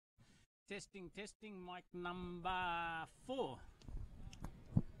Testing, mic number 4.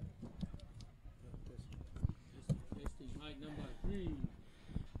 Testing, mic number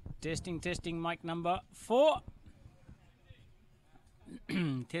 3. Testing, mic number 4.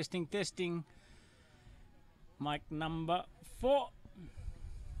 Testing, mic number 4.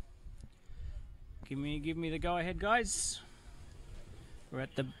 Give me the go ahead, guys. We're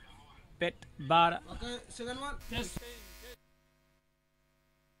at the Betbarter. Okay, second one. Testing.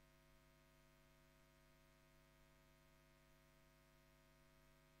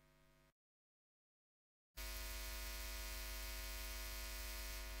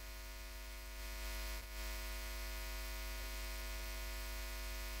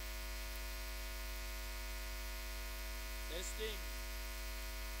 Testing.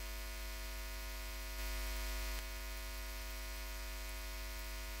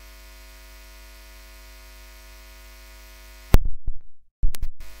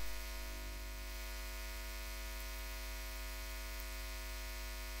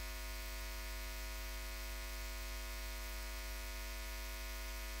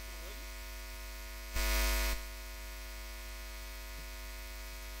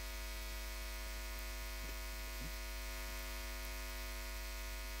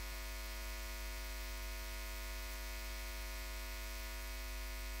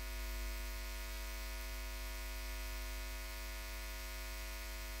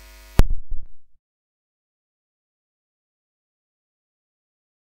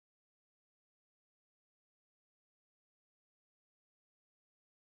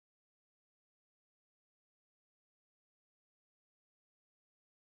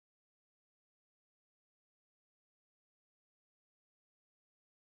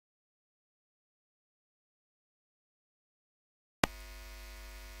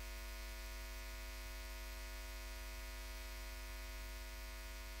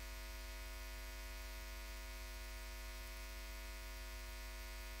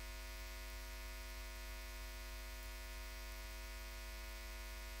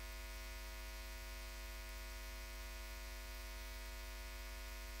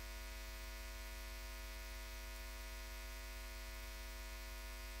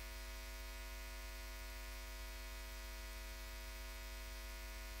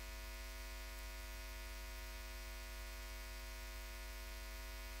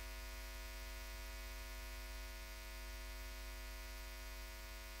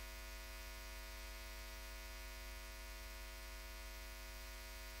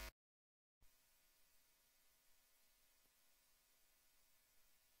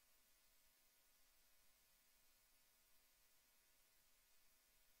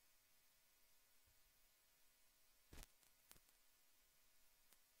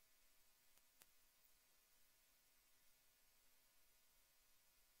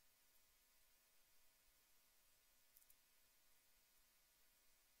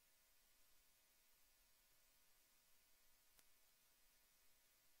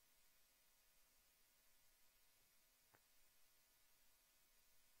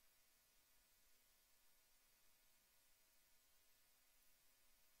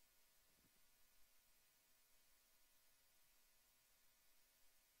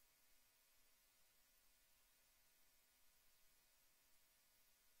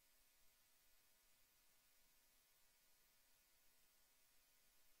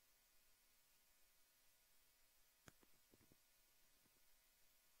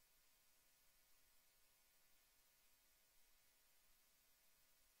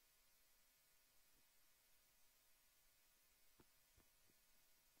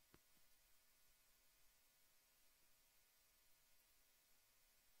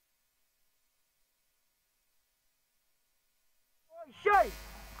 Shame!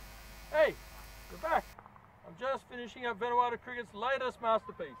 Hey, we're back. I'm just finishing up Vanuatu Cricket's latest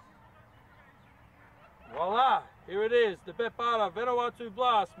masterpiece. Voila! Here it is, the Betbarter Vanuatu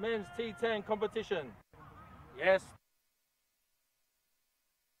Blast Men's T10 competition. Yes.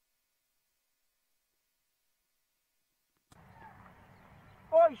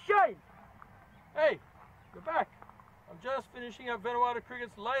 Oi, Shane! Hey, we're back. I'm just finishing up Vanuatu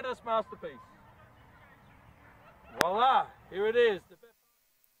Cricket's latest masterpiece. Voila! Here it is.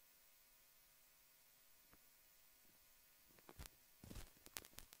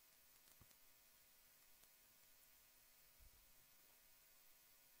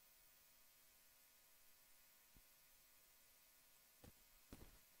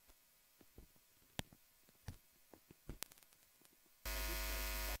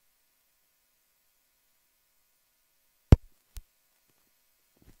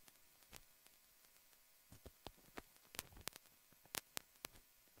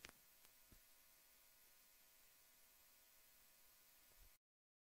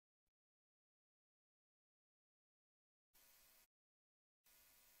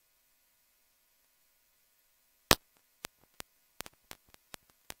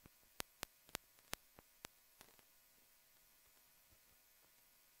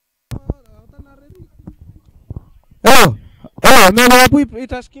 Melo apu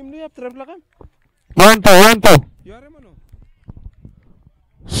itas kim ni ap trem belakang. Wanto. Yare mano.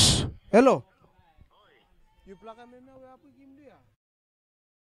 Hello. You belakang mena we apu kim dia.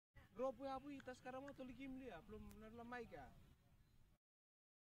 Drop we apu itas karamo toli kim dia. Belum narla mic ya.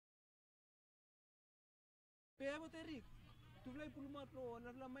 Pe apu terik. Tu belai pulumat lo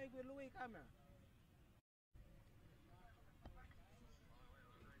narla mic we lo we kamera.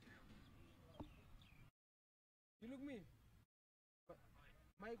 You look me.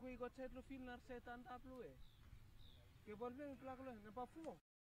 Mai ko ikot set lo feel nar setan tap lo eh. Ke bol me plak lo nampak 4.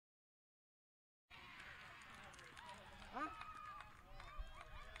 Huh?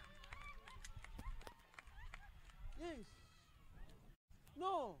 Yes.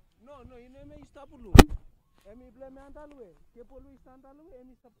 No, ini me stop lo. Emi play me anta lo eh. Ke polu istanta lo eh.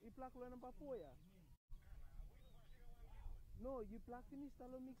 Emi stop iplak lo nampak 4 ya. No, you plak ini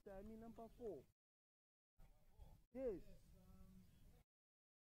stalo mixer. Emi nampak 4. Yes.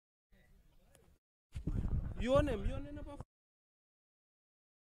 You on him apa?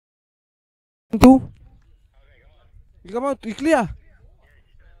 Tu. Come out, you clear?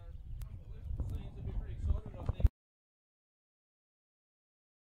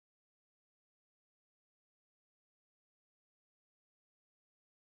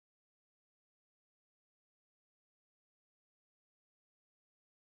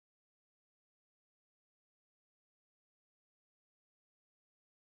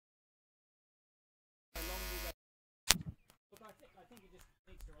 I think he just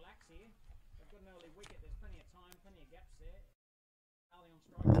needs to relax here. They've got an early wicket. There's plenty of time, plenty of gaps there. Ali on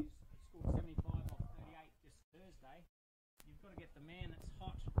strike, he's scored 75 off 38 this Thursday. You've got to get the man that's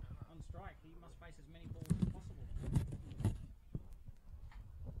hot on strike. He must face as many balls as possible.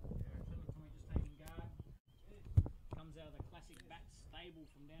 Clement just taking guard. Comes out of the classic bat stable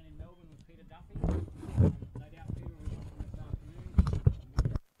from down in Melbourne with Peter Duffy. No doubt Peter will be on this afternoon.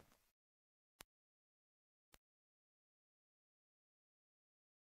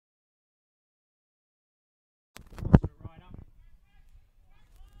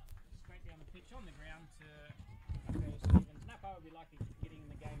 On the ground to Stevens. Napa would be likely getting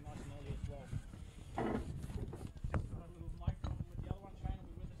in the game nice and early as well. Got a little mic problem with the other one. Shane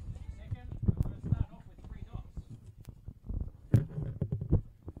will be with us in a second. We're going to start off with 3 dots.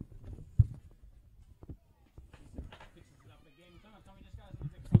 Fixes it up again. Tommy just goes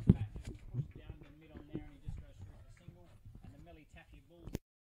with the cross back and pushes down the mid on there, and he just goes straight to single. And the Melly tacky bulls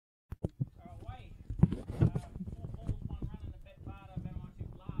are away. 4 balls, 1 run in the Betbarter Vanuatu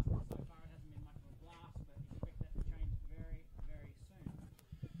blast. So far it hasn't been much of a blast, but expect that to change very, very soon.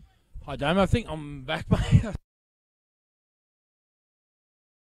 Hi, Dame. I think I'm back, mate.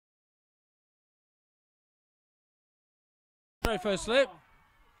 No first slip.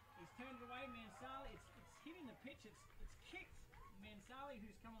 He's turned it away, Mansale. It's hitting the pitch. It's kicked. Mansale,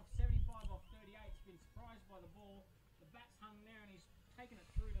 who's come off 75 off 38, has been surprised by the ball. The bat's hung there, and he's taken it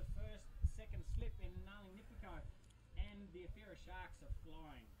through the first, second slip in Nalin, Nipiko, and the Ifira Sharks are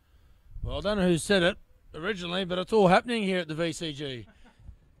flying. Well, I don't know who said it originally, but it's all happening here at the VCG.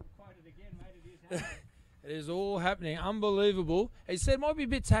 Quote it again, mate. It is happening. It is all happening. Unbelievable. He said it might be a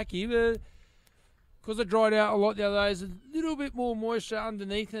bit tacky, but because it dried out a lot the other day, there's a little bit more moisture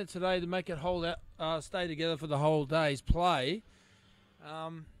underneath it today to make it hold out, stay together for the whole day's play.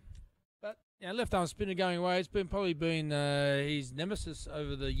 But left arm spinner going away. It's probably been his nemesis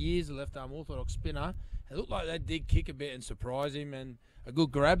over the years, the left arm orthodox spinner. It looked like they did kick a bit and surprise him, and a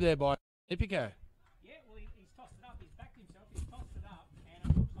good grab there by Nipiko. Yeah, well, he's tossed it up. He's backed himself. He's tossed it up,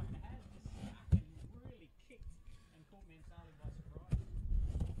 and it looks like it has just stuck and really kicked and caught Mansale by surprise.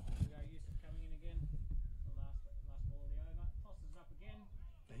 Here we go, Yoseph coming in again. The last ball of the over. Tosses it up again.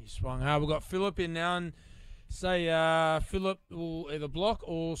 He swung hard. We've got Phillip in now, and say Phillip will either block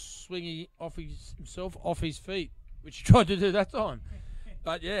or swing himself off his feet, which he tried to do that time.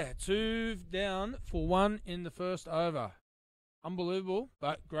 But yeah, 2 down for 1 in the first over. Unbelievable,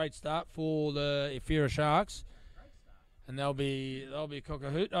 but great start for the Ifira Sharks. And they'll be cock a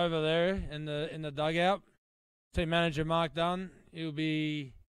hoot over there in the dugout. Team manager Mark Dunn, he'll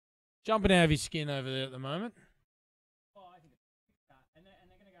be jumping out of his skin over there at the moment. Oh, I think it's a quick start. And they're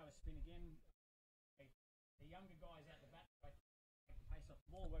going to go a spin again. The younger guys out the back take the pace off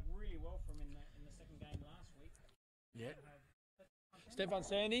the ball. Worked really well for him in the second game last week. Yeah. Stephane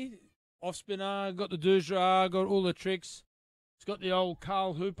Sandy, off spinner, got the Doujra, got all the tricks. It's got the old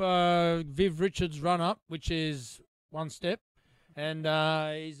Carl Hooper, Viv Richards run up, which is 1 step. And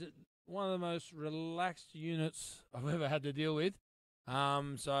he's one of the most relaxed units I've ever had to deal with.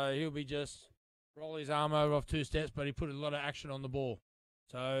 So he'll be just roll his arm over off 2 steps, but he put a lot of action on the ball.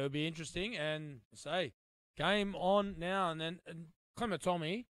 So it'll be interesting. And say, Game on now, and Clement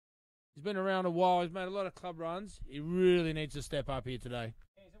Tommy, he's been around a while. He's made a lot of club runs. He really needs to step up here today.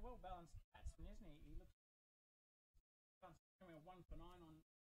 Yeah, he's a well-balanced batsman, isn't he? He looks coming a 1 for 9 on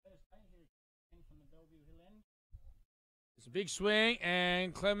Thursday. Here in from the Bellevue Hill end. It's a big swing,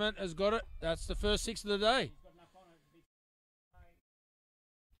 and Clement has got it. That's the first 6 of the day. He's got enough on it. Big about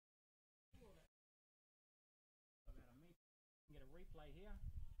a metre. Get a replay here.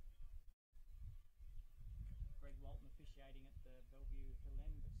 Greg Walton officiating at the Bellevue Hill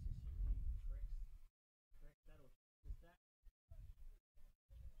end, but correct that or is that?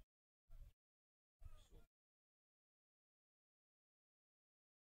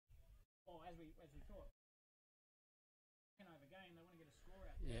 Oh, as we thought. Over game, they want to get a score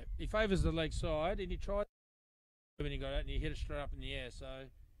out there. Yeah, he favours the leg side, and he tried when he got it, and he hit it straight up in the air. So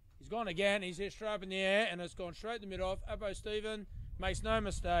he's gone again. He's hit straight up in the air, and it's gone straight in the mid-off. Abo Stephen makes no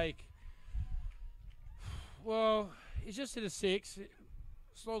mistake. Well, he's just hit a 6.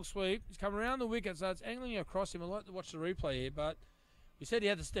 Slog sweep. He's come around the wicket, so it's angling across him. I'd like to watch the replay here, but we said he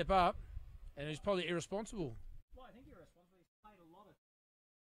had to step up, and he's probably irresponsible. Well, I think you're responsible. He's played a lot of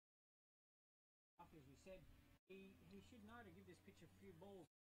as we said. He should know to give this pitch a few balls.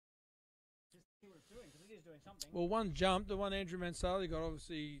 Just see what it's doing, because it is doing something. Well, one jump, the one Andrew Mansale got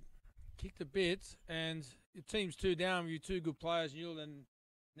obviously kicked a bit, and your team's 2 down with you 2 good players, and you're the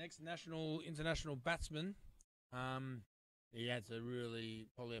next international batsman. He had to really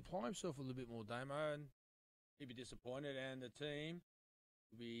probably apply himself a little bit more, Damo, and he'd be disappointed, and the team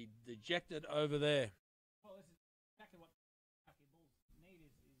will be dejected over there. Well, this is exactly what Happy Bulls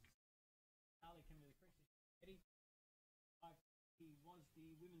need is Ali coming to the crease. Eddie, he was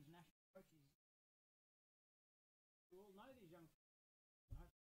the women's national coach. You all know these young.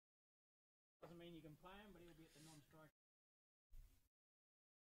 Doesn't mean you can play him, but he'll be at the non-strike.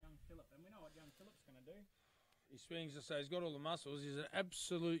 Young Phillip, and we know what young Phillip's going to do. He swings to say he's got all the muscles. He's an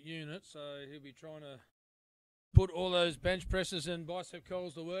absolute unit, so he'll be trying to put all those bench presses and bicep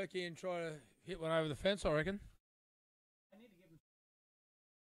curls to work here and try to hit one over the fence, I reckon. I need to give him.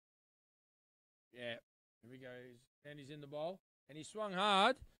 Yeah, here we go. And he's in the bowl. And he swung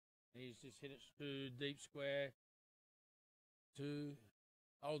hard. He's just hit it to deep square to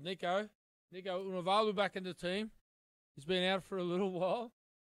old Niko. Niko Unavalu back in the team. He's been out for a little while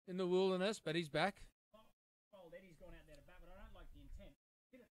in the wilderness, but he's back. Old Eddie's gone out there to bat, but I don't like the intent.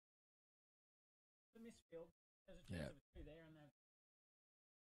 Hit it. The misfield. There's a chance of a 2 there, and the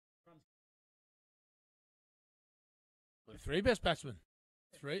runs. The 3 best batsmen.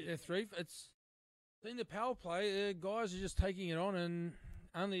 They're 3. It's in the power play. Guys are just taking it on, and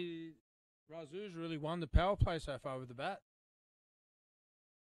only Razu's really won the power play so far with the bat.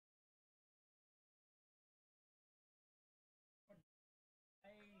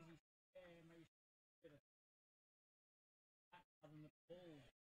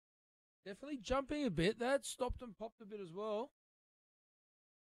 Definitely jumping a bit. That stopped and popped a bit as well.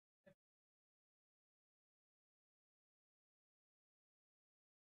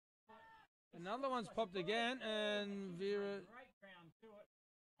 Another one's popped again, and Vira. Great ground to it.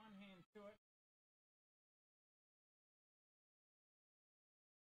 One hand to it.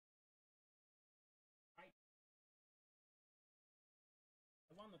 Great.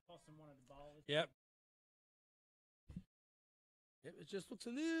 The one that tossed and wanted to bowl. Yep. Yep, it just looks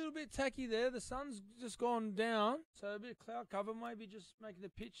a little bit tacky there. The sun's just gone down, so a bit of cloud cover, maybe just making the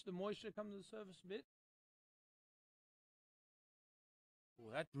pitch, the moisture come to the surface a bit.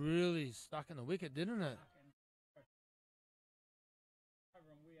 Oh, that really stuck in the wicket, didn't it?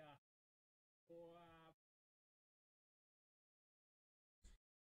 Over and we are for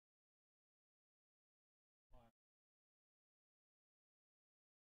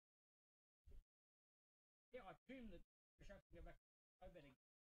yeah, I assume that the Sharks can go back to Obed again.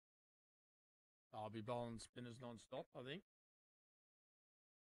 I'll be bowling spinners non-stop, I think.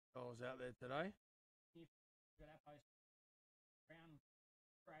 I was out there today.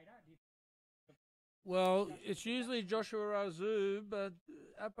 Well, it's usually Joshua Razu, but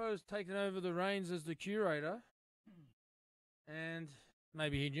Apo's taken over the reins as the curator. And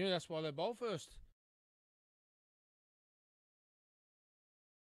maybe he knew that's why they bowl first.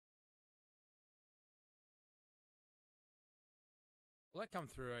 Well, that come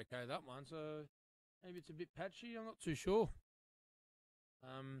through okay, that one. So maybe it's a bit patchy. I'm not too sure.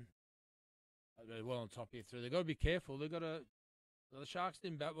 They're well on top here through. They've got to be careful. They've got to. The Sharks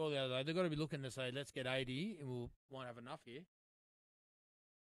didn't bat well the other day. They've got to be looking to say, let's get 80 and we won't have enough here.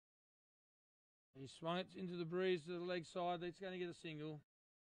 He swung it into the breeze to the leg side. He's going to get a single.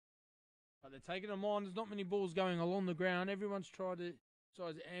 But they're taking them on. There's not many balls going along the ground. Everyone's tried to,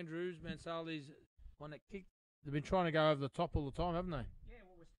 besides Andrews, Mansale's one that kicked. They've been trying to go over the top all the time, haven't they? Yeah,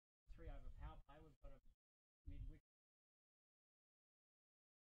 well, we're 3 over power play. We've got a mid-wicket.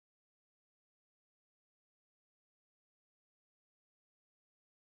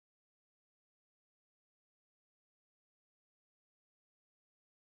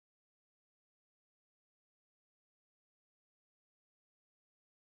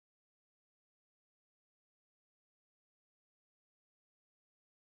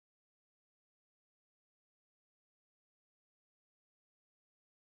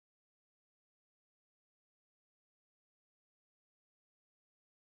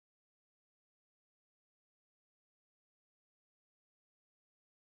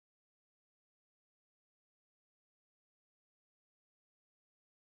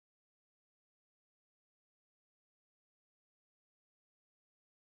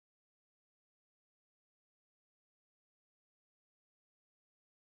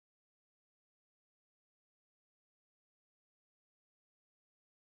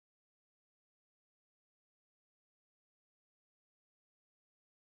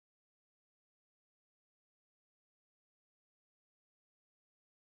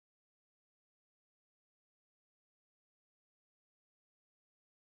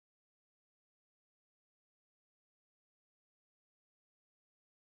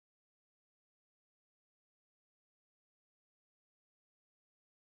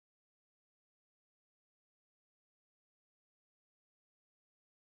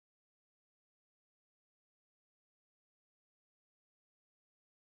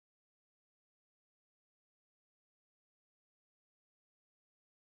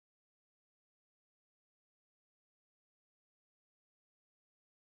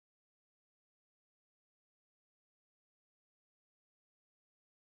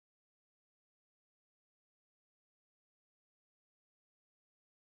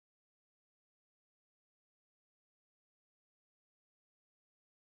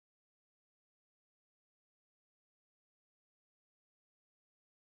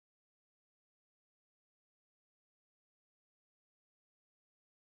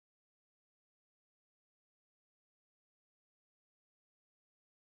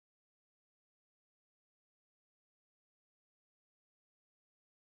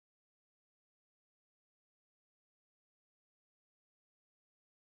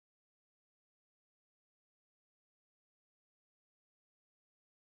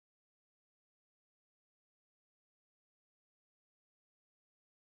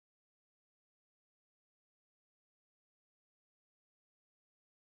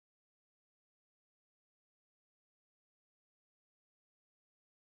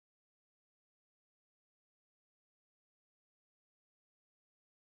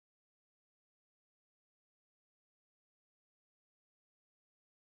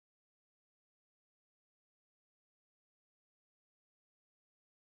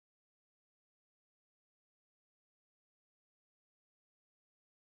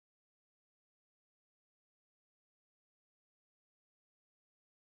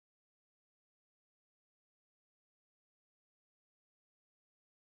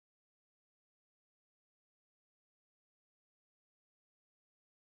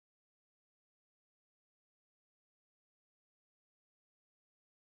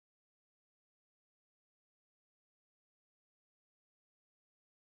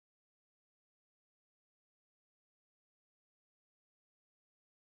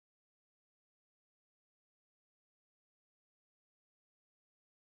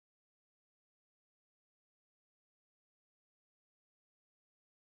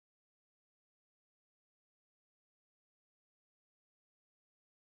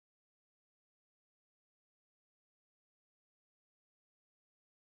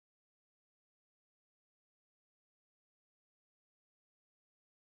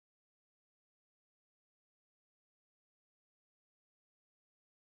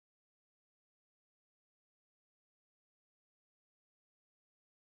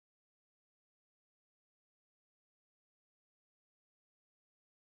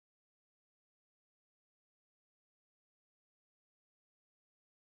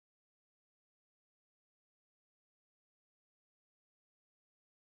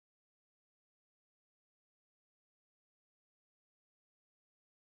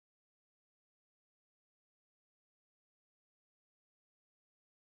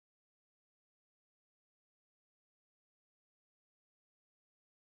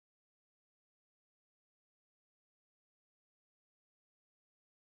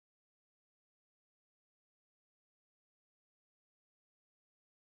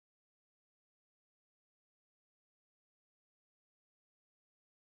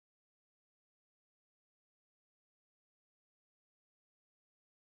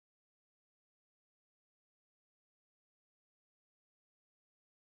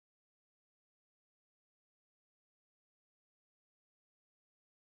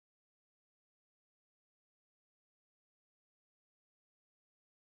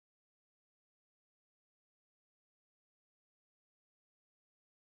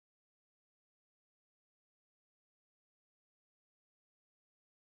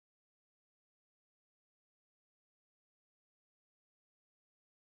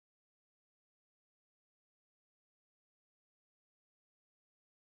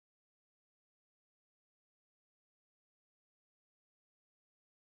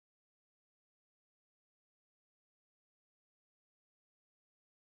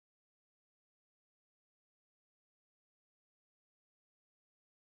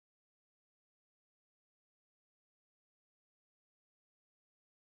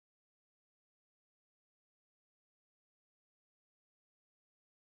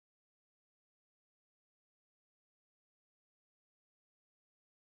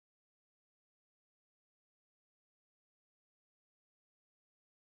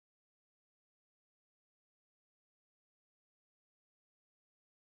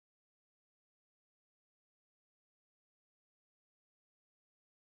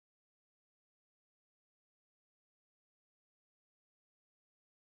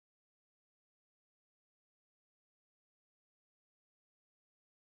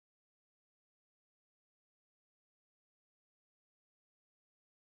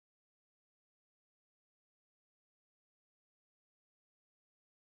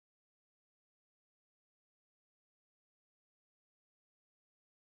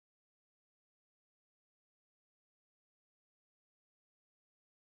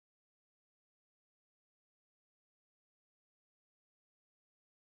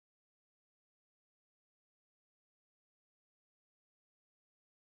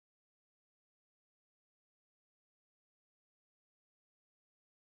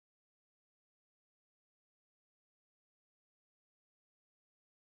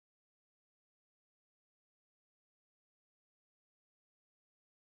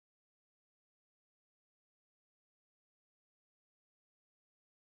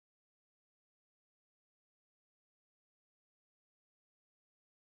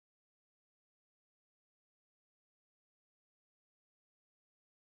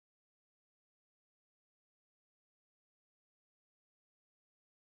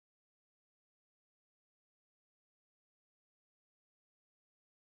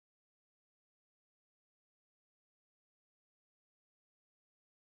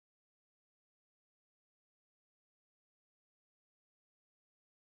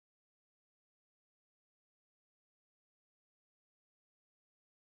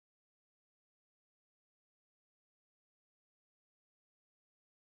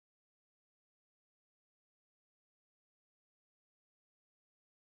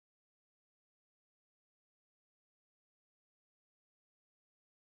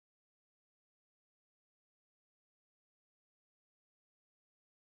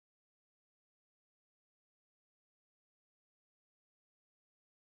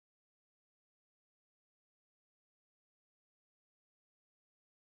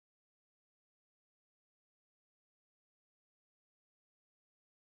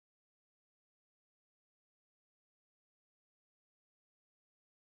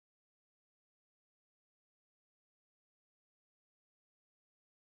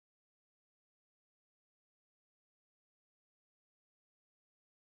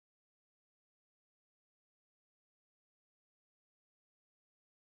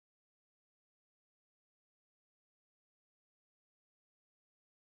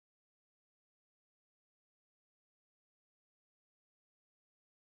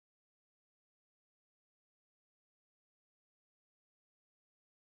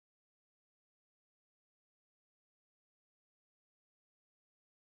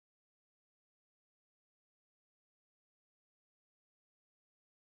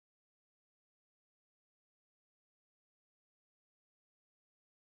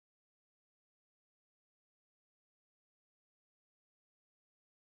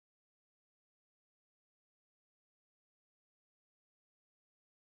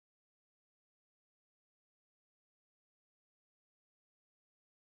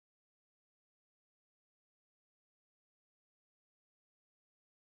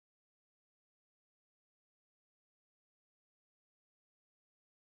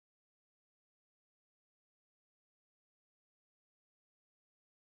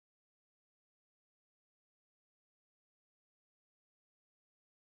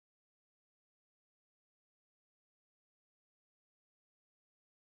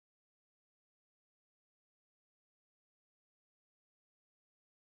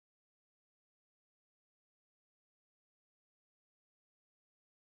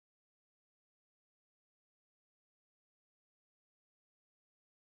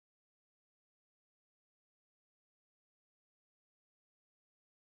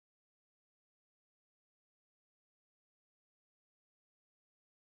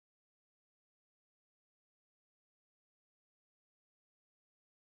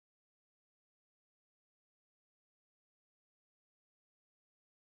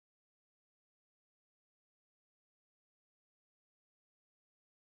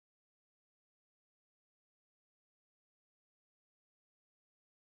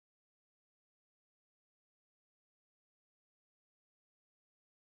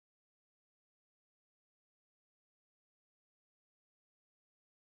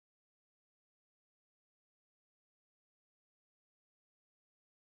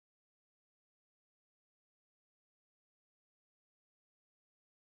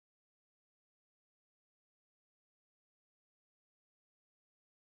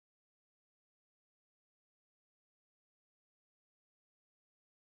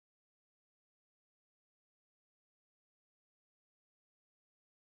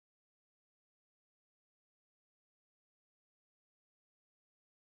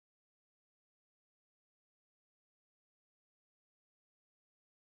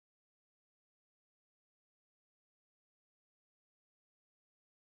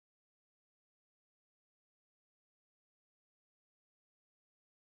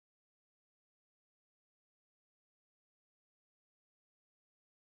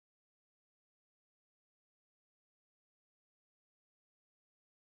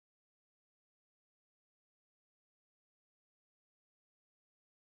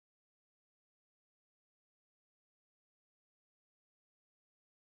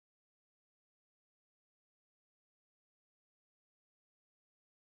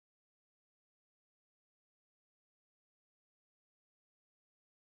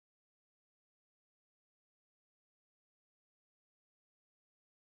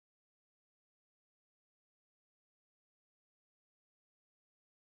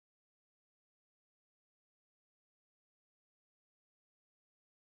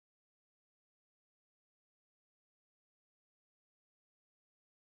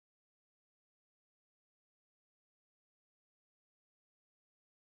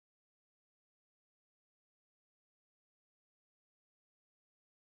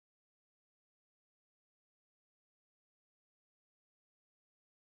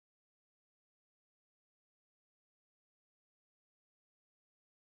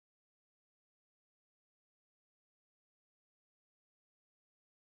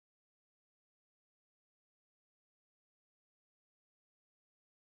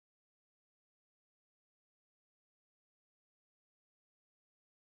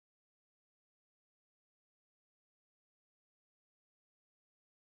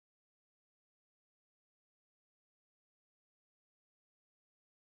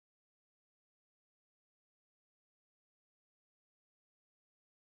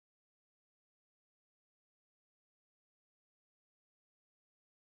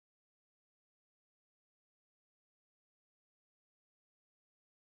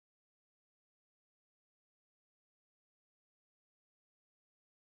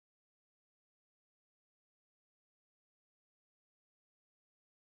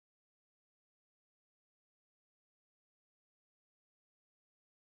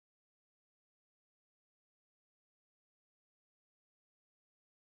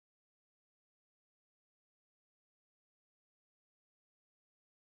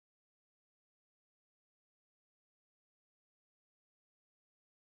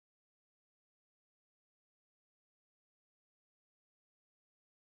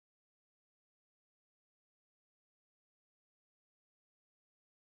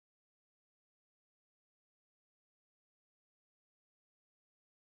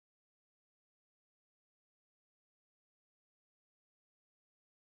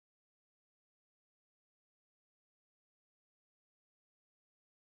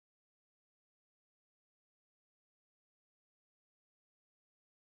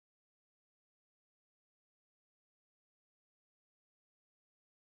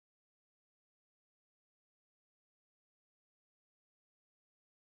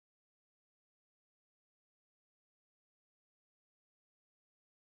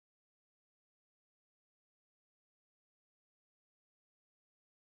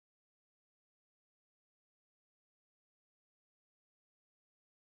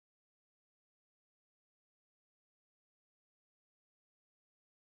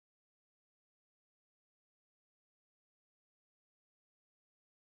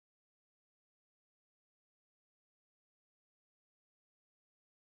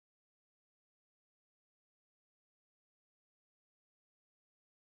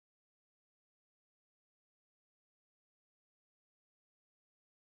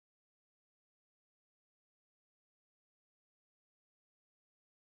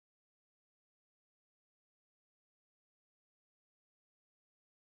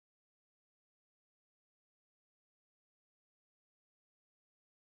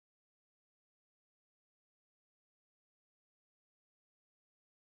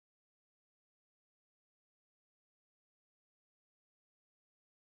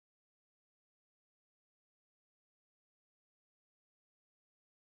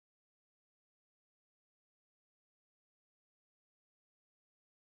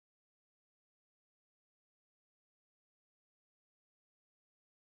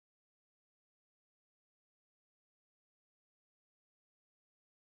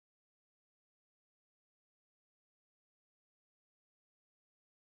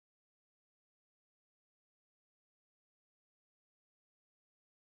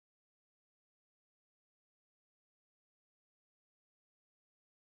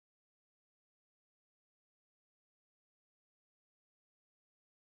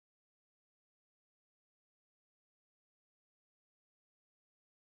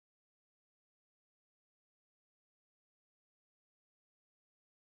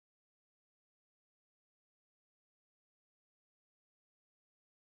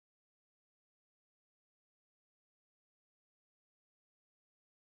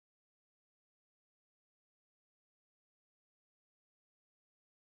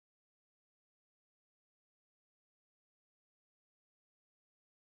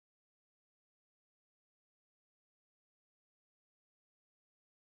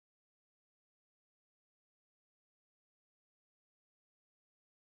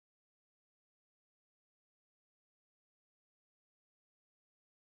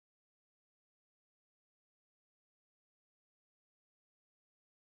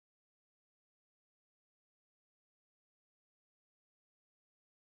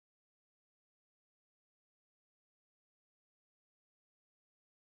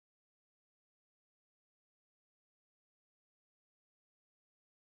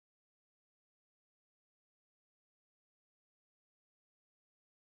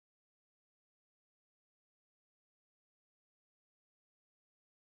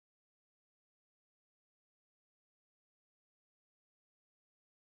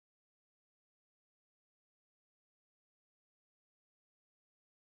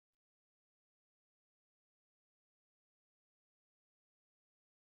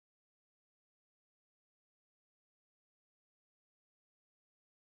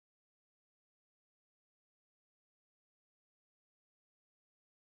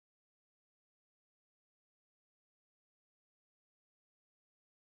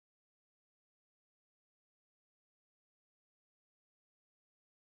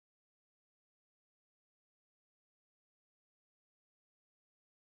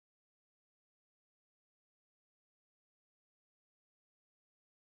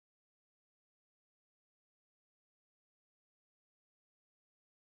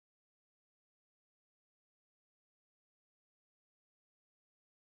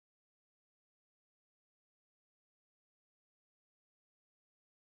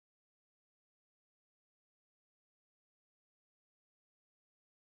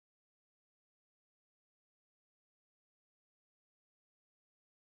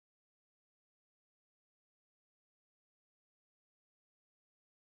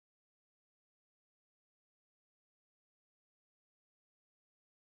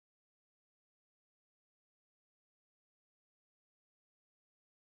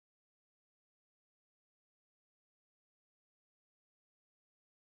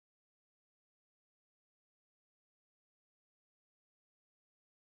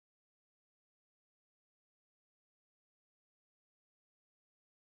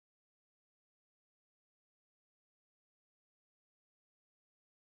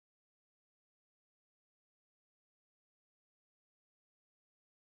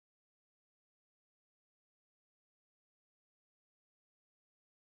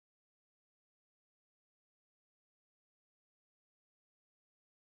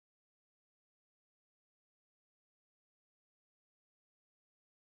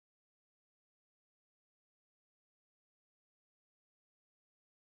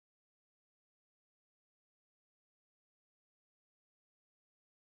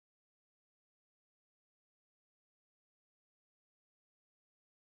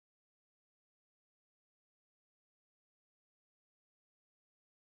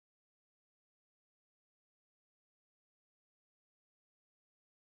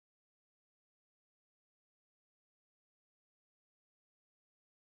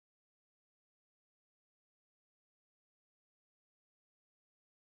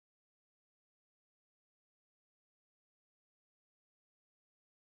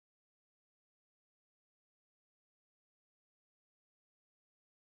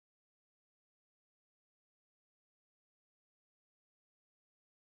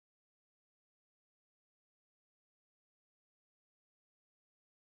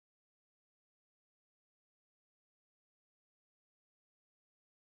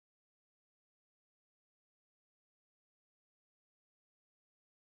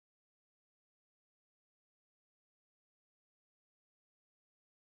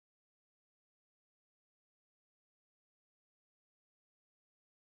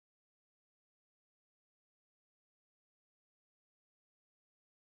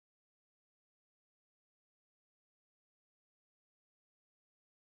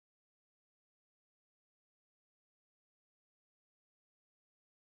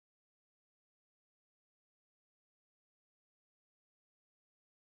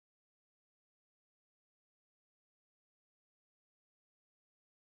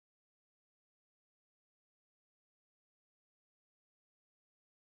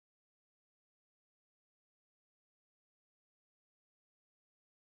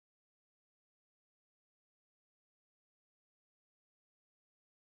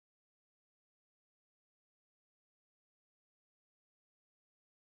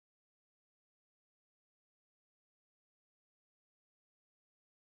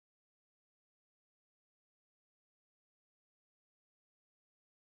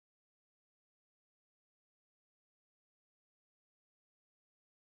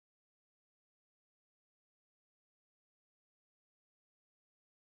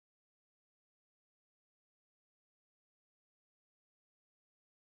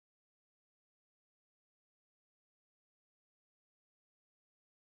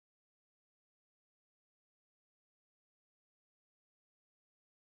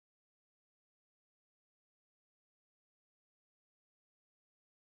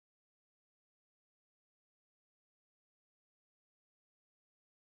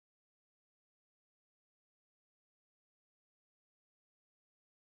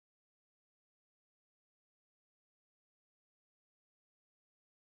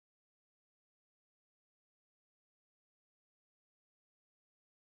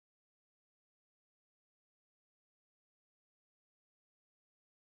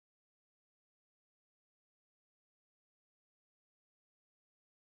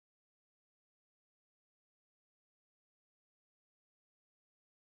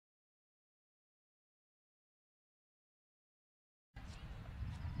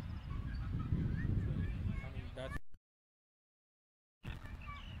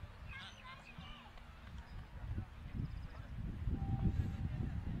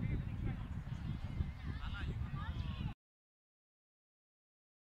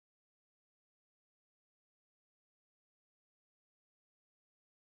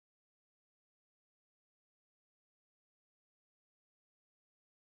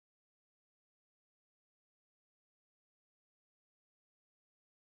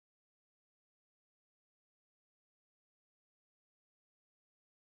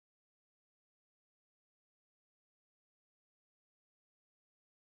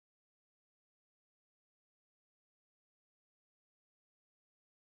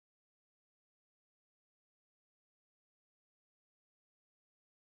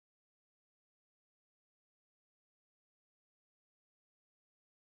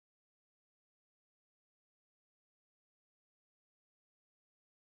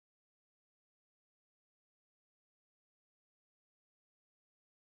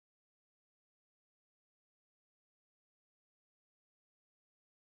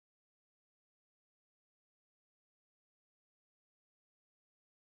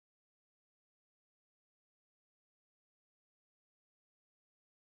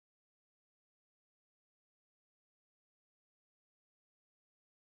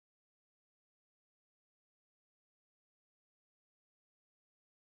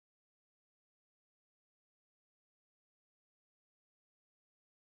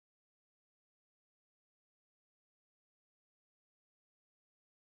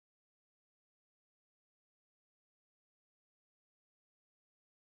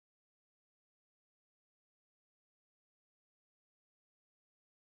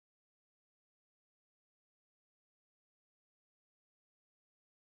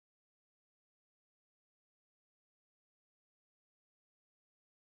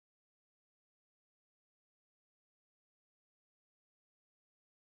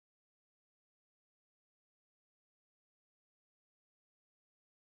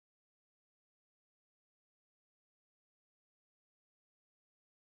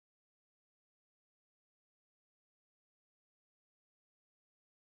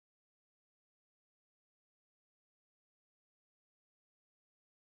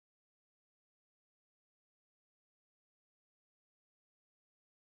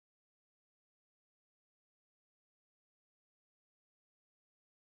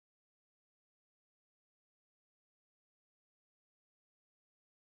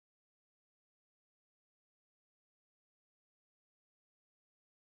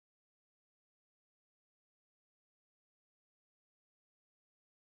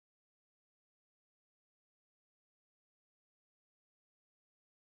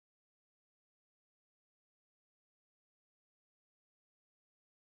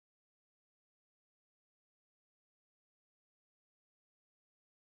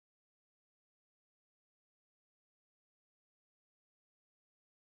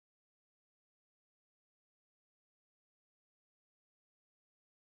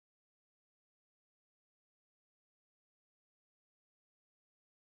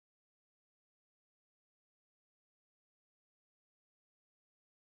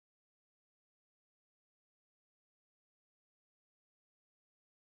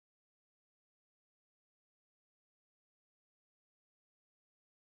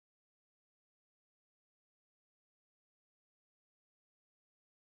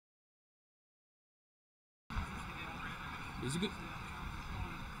 He's a good.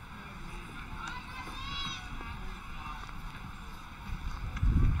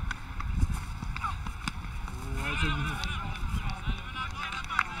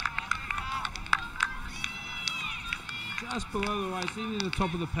 Just below the waist, even in the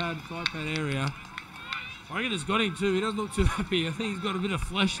top of the pad, thigh pad area. I reckon it's got him too. He doesn't look too happy. I think he's got a bit of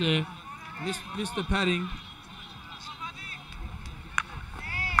flesh there. Missed the padding.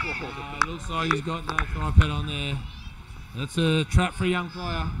 Looks like he's got no thigh pad on there. That's a trap for a young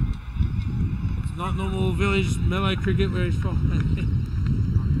player. It's not normal village melee cricket where he's from.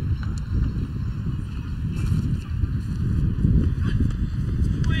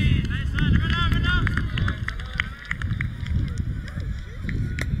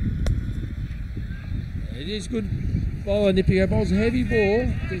 It is good bowler, Nipiko. Bowls a heavy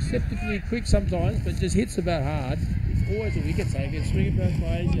ball, deceptively quick sometimes, but just hits about hard. It's always a wicket taker, swing it both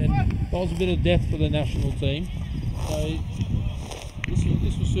ways, and bowls a bit of depth for the national team. So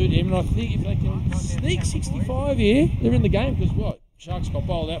this will suit him, and I think if they can sneak 65 here, they're in the game, because what? Sharks got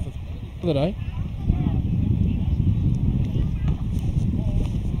bowled out for the day.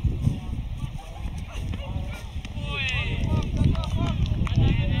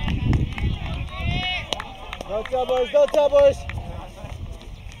 No troubles.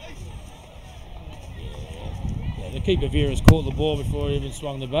 Yeah, the keeper Vira's caught the ball before he even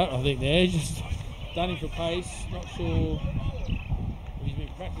swung the bat, I think there. Just done him for pace. Not sure if he's been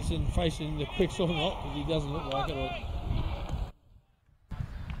practicing facing the quicks or not, because he doesn't look like it.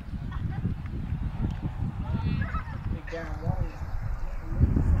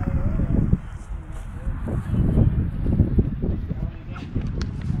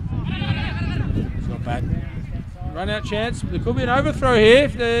 It's not bad. Run out chance. There could be an overthrow here.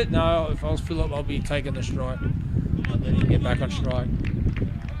 If I was Phillip, I'll be taking the strike. And then he can get back on strike.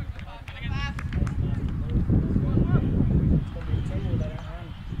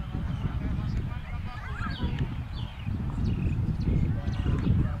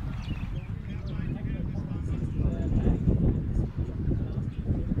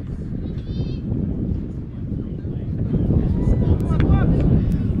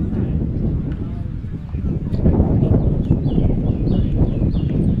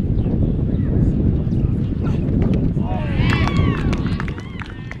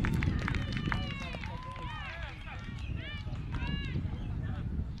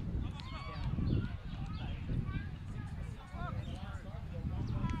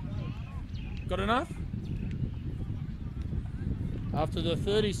 Got enough? After the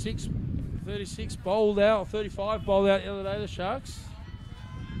 36 bowled out, or 35 bowled out the other day, the Sharks.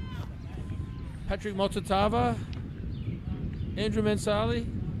 Patrick Motatava, Andrew Mansale,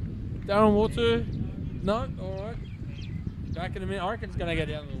 Darren Water. No, alright. Back in a minute. I reckon it's going to go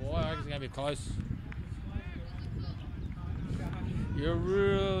down to the wire. I reckon it's going to be close. You're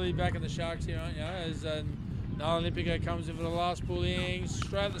really backing the Sharks here, aren't you? As Nalin Nipiko comes in for the last pull innings,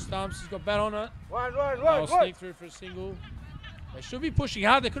 straight at the stumps. He's got bat on it. They'll sneak through for a single. They should be pushing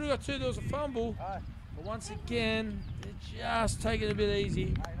hard. They could have got two. There was a fumble. But once again, they're just taking it a bit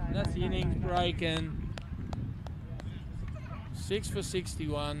easy. And that's the innings break. And 6 for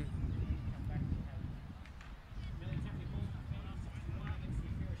 61.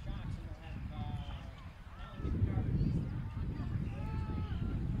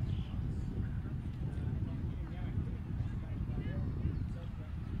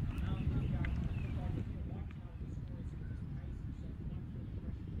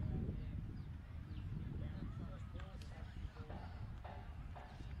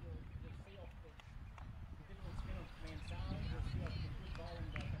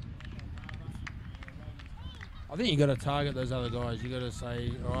 I think you got to target those other guys. You got to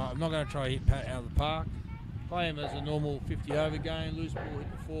say, all right, I'm not going to try to hit Pat out of the park. Play him as a normal 50-over game, loose ball,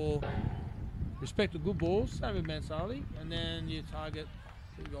 hit the 4. Respect the good balls, same with Mansale. And then you target,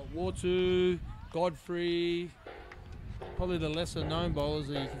 we've got Watu, Godfrey, probably the lesser known bowlers.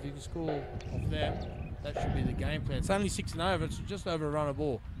 If you can score off them, that should be the game plan. It's only 6 and over, it's just over a run of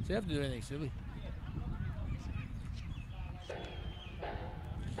ball. So you have to do anything silly.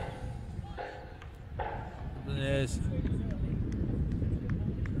 There's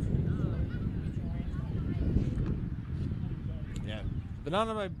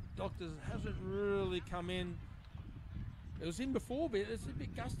Banana Doctors hasn't really come in. It was in before, but it's a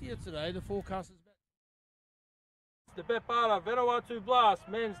bit gustier today. The forecast is the Betbarter Vanuatu Blast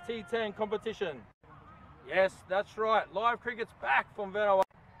Men's T10 competition. Yes, that's right. Live cricket's back from Vanuatu.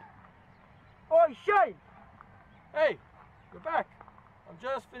 Oi, Shane! Hey, we're back. I'm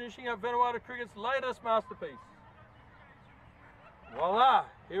just finishing up Vanuatu Cricket's latest masterpiece. Voila!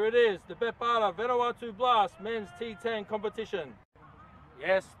 Here it is, the Betbarter Vanuatu Blast Men's T10 competition.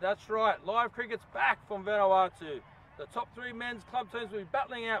 Yes, that's right, live cricket's back from Vanuatu. The top 3 men's club teams will be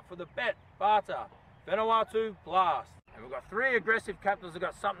battling out for the Betbarter Vanuatu Blast. And we've got 3 aggressive captains who've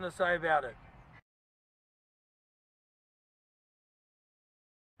got something to say about it.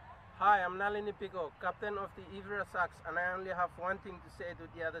 Hi, I'm Nalin Nipiko, captain of the Ifira Sharks, and I only have one thing to say to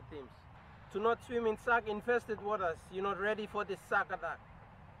the other teams. Do not swim in shark-infested waters. You're not ready for this shark attack.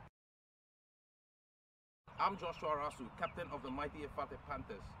 I'm Joshua Rasu, captain of the mighty Efate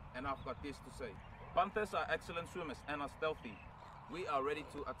Panthers, and I've got this to say. Panthers are excellent swimmers and are stealthy. We are ready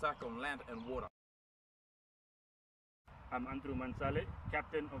to attack on land and water. I'm Andrew Mansale,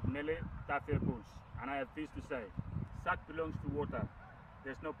 captain of Mele Tafel Bulls, and I have this to say. Shark belongs to water.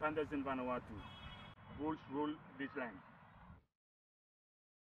 There's no pandas in Vanuatu. Bulls rule this land.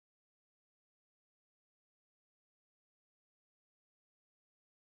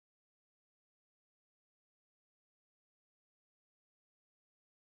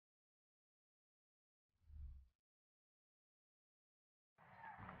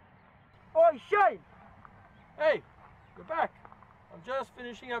 Oi, Shane! Hey, you're back. I'm just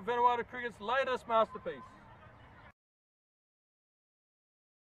finishing up Vanuatu Cricket's latest masterpiece.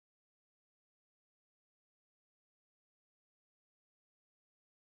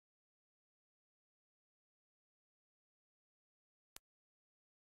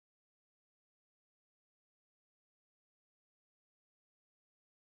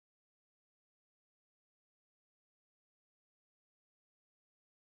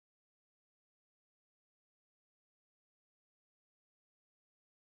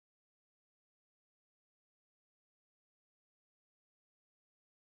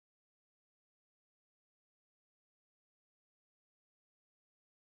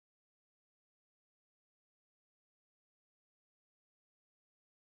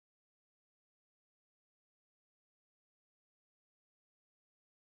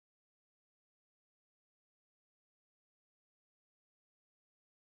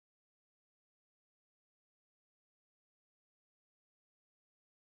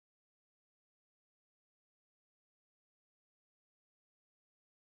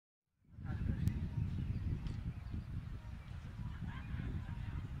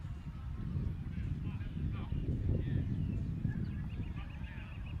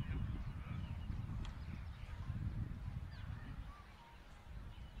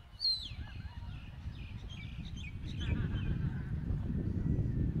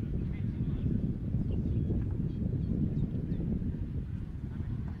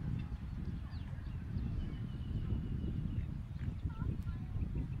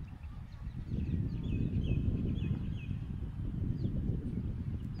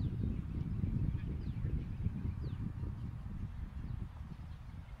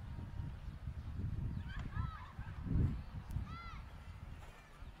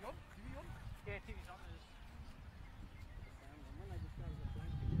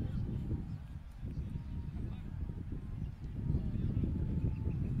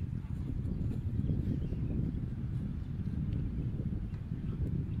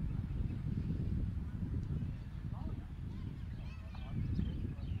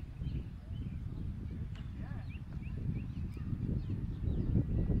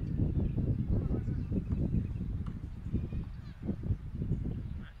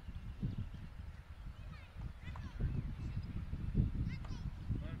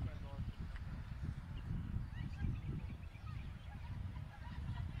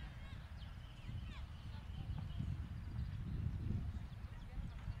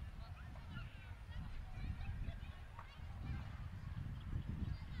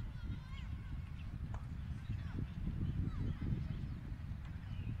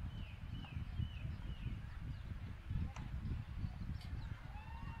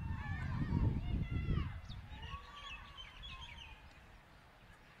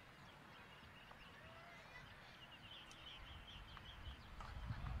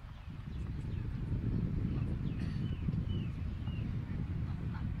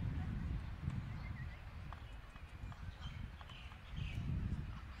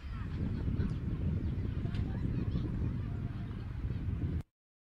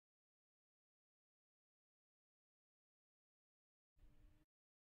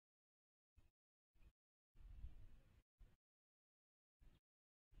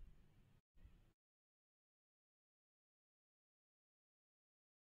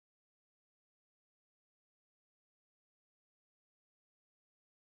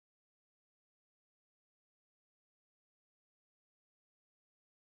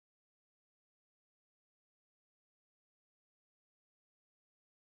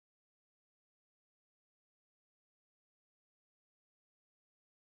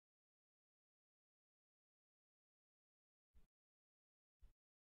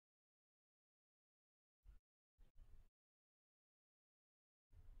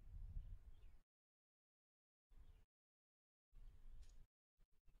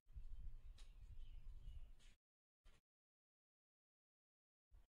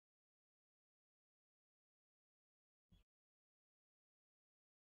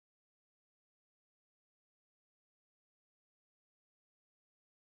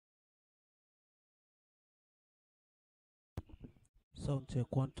 Sound check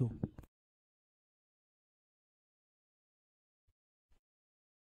 1 2.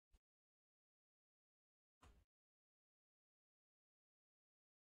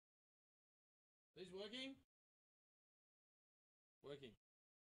 Is working? Working.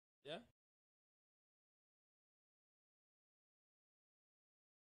 Yeah?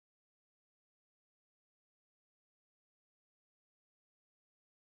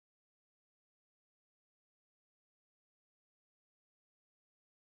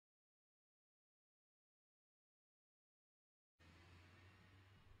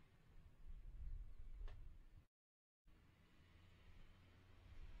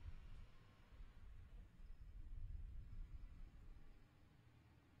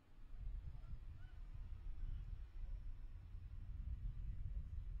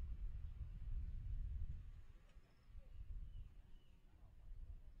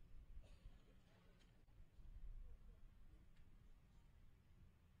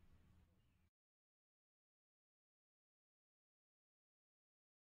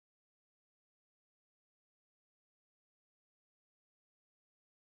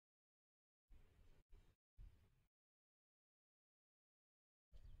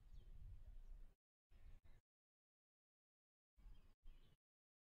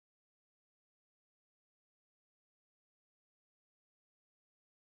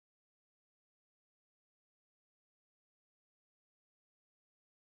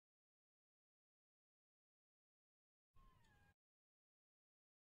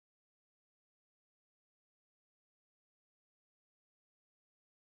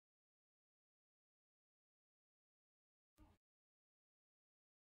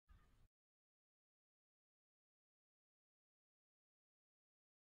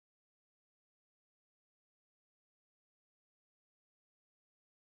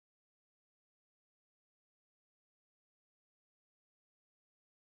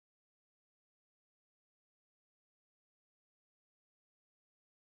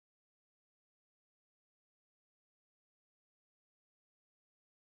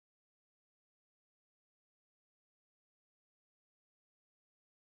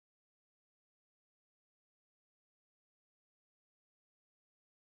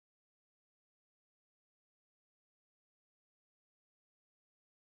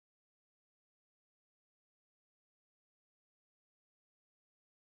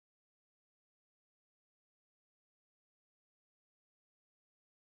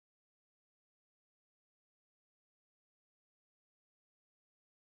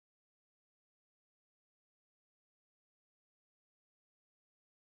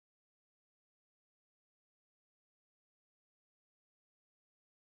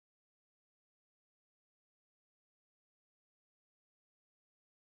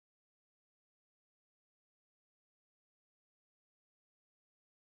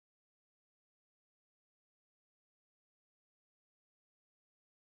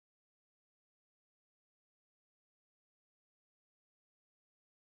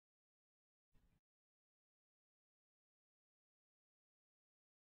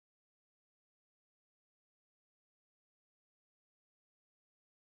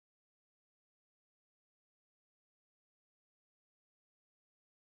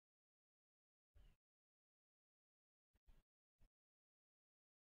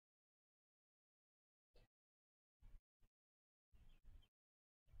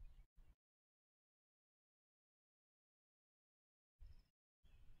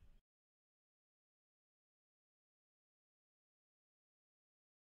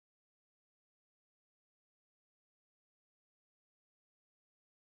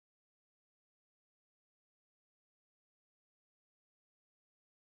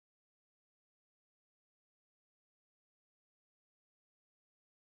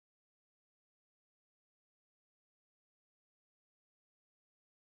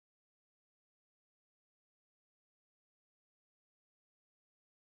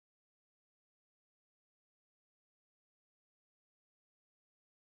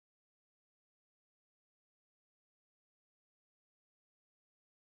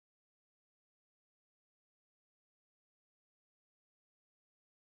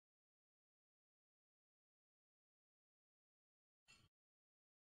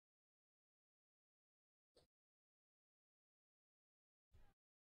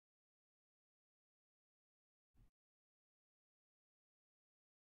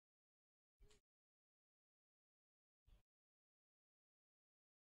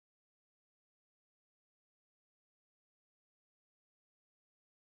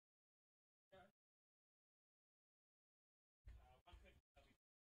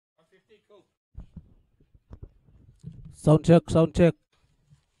 Sound check, sound check.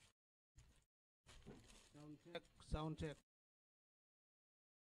 Sound check, sound check.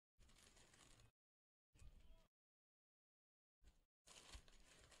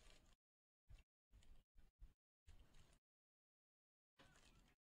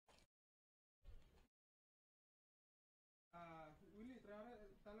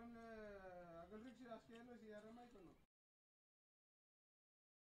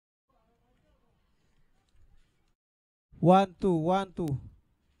 One, two, one, two.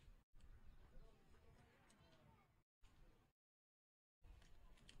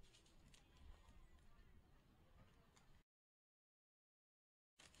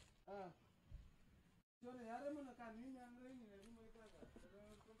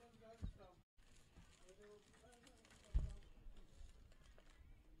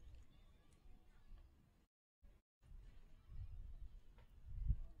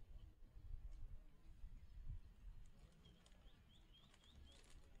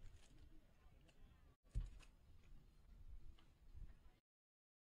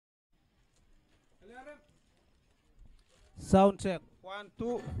 Sound check. One,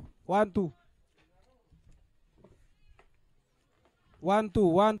 two, one, two. One, two,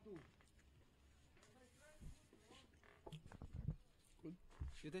 one, two.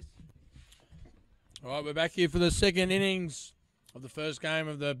 All right, we're back here for the second innings of the first game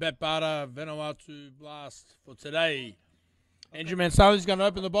of the Betbarter Vanuatu Blast for today. Andrew Mansale is going to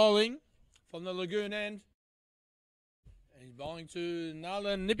open the bowling from the lagoon end. And he's bowling to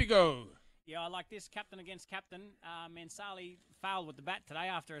Nalin Nipiko. Yeah, I like this. Captain against captain. Mansale failed with the bat today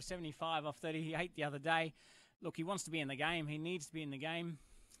after a 75 off 38 the other day. Look, he wants to be in the game. He needs to be in the game.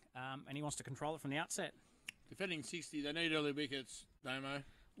 And he wants to control it from the outset. Defending 60, they need early wickets, Damo.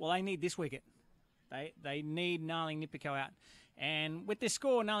 Well, they need this wicket. They need Nalin Nipiko out. And with this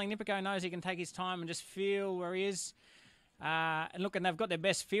score, Nalin Nipiko knows he can take his time and just feel where he is. And look, and they've got their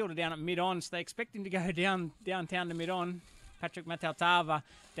best fielder down at mid-on, so they expect him to go downtown to mid-on. Patrick Matautava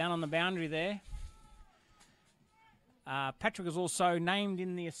down on the boundary there. Patrick was also named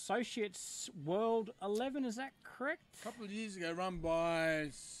in the Associates World 11, is that correct? A couple of years ago, run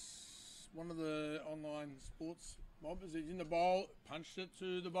by one of the online sports mobbers. He's in the bowl, punched it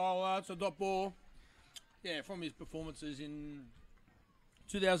to the bowler. It's a dot ball. Yeah, from his performances in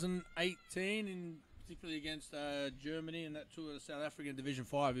 2018, particularly against Germany and that tour of South African Division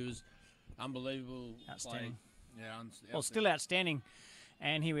 5, it was unbelievable. Outstanding. Play. Yeah, well, still outstanding.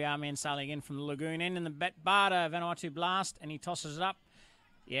 And here we are, Mansale again from the lagoon end in the Betbarter Vanuatu Blast, and he tosses it up.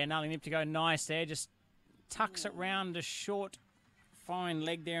 Yeah, Nalin Nipiko, nice there. Just tucks it round a short, fine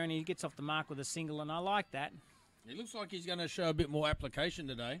leg there, and he gets off the mark with a single, and I like that. He looks like he's going to show a bit more application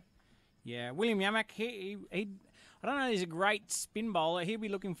today. Yeah, William Yamak, he I don't know, he's a great spin bowler. He'll be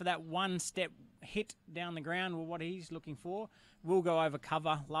looking for that one-step hit down the ground, or what he's looking for. Will go over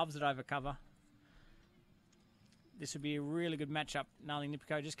cover, loves it over cover. This would be a really good matchup. Nalin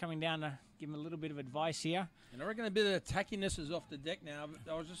Nipiko just coming down to give him a little bit of advice here. And I reckon a bit of tackiness is off the deck now.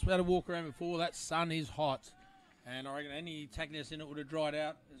 I was just about to walk around before. That sun is hot. And I reckon any tackiness in it would have dried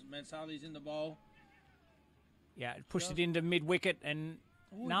out as Mansale's in the bowl. Yeah, pushed it into mid-wicket, and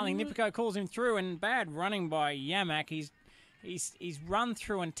Nalin Nipiko calls him through, and bad running by Yamak. He's run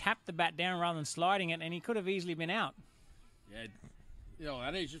through and tapped the bat down rather than sliding it, and he could have easily been out. Yeah.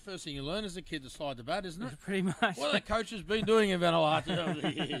 That is the first thing you learn as a kid to slide the bat, isn't it? Pretty much. What the coach has been doing in Vanuatu over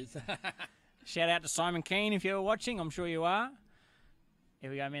the years. Shout out to Simon Keane if you're watching. I'm sure you are.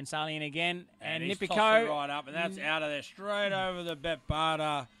 Here we go, Mansale in again. And he's Nipiko. tossed it right up, and that's out of there. Straight over the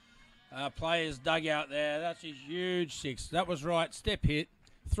Betbarter player's dugout there. That's his huge six. That was right. Step hit.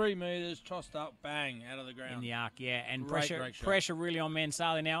 3 metres, tossed up, bang, out of the ground. In the arc, yeah. And Great pressure really on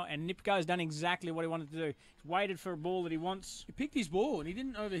Mansale now. And Nipiko's done exactly what he wanted to do. He's waited for a ball that he wants. He picked his ball, and he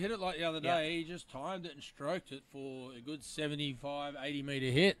didn't overhit it like the other day. He just timed it and stroked it for a good 75, 80-metre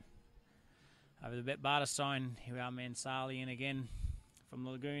hit. Over the Betbarter sign, here we are, Mansale in again from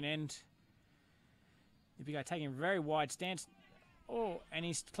the lagoon end. Nipiko taking a very wide stance. Oh, and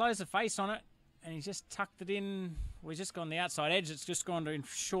he's closed the face on it, and he's just tucked it in. Well, he's just gone the outside edge. It's just gone to a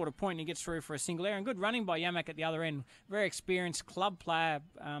shorter point, and he gets through for a single error. And good running by Yamak at the other end. Very experienced club player,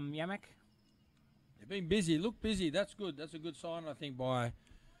 Yamak. They've been busy. Look busy. That's good. That's a good sign, I think, by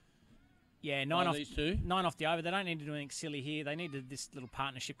these two. 9 off the over. They don't need to do anything silly here. They need this little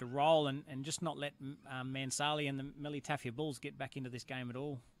partnership to roll and just not let Mansale and the Moli Bulls get back into this game at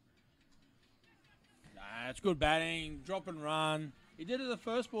all. Nah, it's good batting. Drop and run. He did it the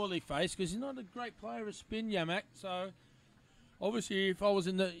first ball he faced because he's not a great player of spin, Yamak. So, obviously, if I was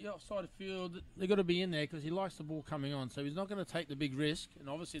in the side of field, they've got to be in there because he likes the ball coming on. So, he's not going to take the big risk. And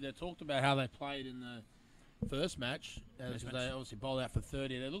obviously, they talked about how they played in first match. Because they obviously bowled out for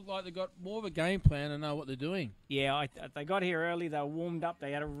 30. They look like they've got more of a game plan and know what they're doing. Yeah, they got here early. They were warmed up.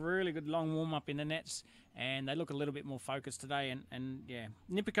 They had a really good long warm-up in the nets, and they look a little bit more focused today. And yeah,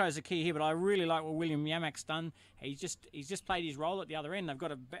 Nipiko is the key here, but I really like what William Yamak's done. He's just played his role at the other end. They've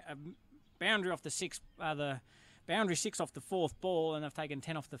got a boundary off the boundary 6 off the 4th ball, and they've taken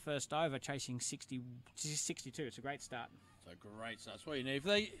 10 off the first over, chasing 62. It's a great start. It's a great start. That's what you need.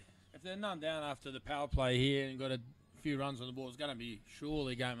 If they're none down after the power play here and got a few runs on the ball, it's going to be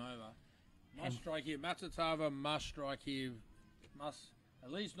surely game over. Must strike here. Matatava must strike here. Must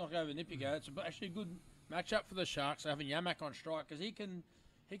at least knock over Nipiko. It's actually a good matchup for the Sharks, having Yamak on strike, because he can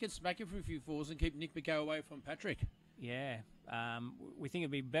smack it for a few fours and keep Nipiko away from Patrick. Yeah, we think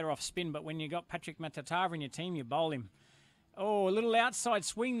it'd be better off spin, but when you got Patrick Matatava in your team, you bowl him. Oh, a little outside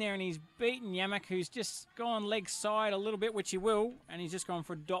swing there, and he's beaten Yamak, who's just gone leg side a little bit, which he will, and he's just gone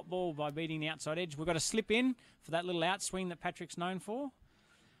for a dot ball by beating the outside edge. We've got to slip in for that little outswing that Patrick's known for.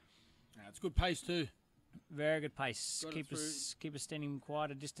 It's good pace too. Very good pace. Keep us standing quite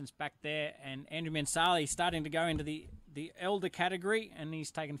a distance back there, and Andrew Mansale starting to go into the elder category, and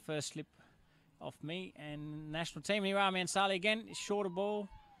he's taken first slip off me and national team. Here you are, Mansale again, shorter ball.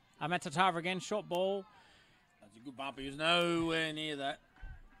 Matatava again, short ball. That's a good bumper. He was nowhere near that.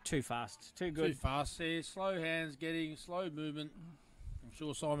 Too fast. Too good. Too fast there. Slow hands, getting slow movement. I'm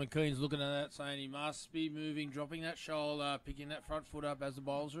sure Simon Keane's looking at that, saying he must be moving, dropping that shoulder, picking that front foot up as the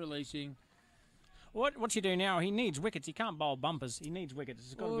bowl's releasing. What you do now, he needs wickets. He can't bowl bumpers. He needs wickets.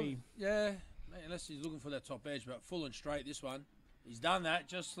 It's got to be... Yeah, unless he's looking for that top edge, but full and straight this one. He's done that.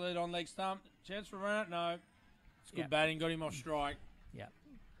 Just slid on leg stump. Chance for a run out? No. It's good batting. Got him off strike. Yeah.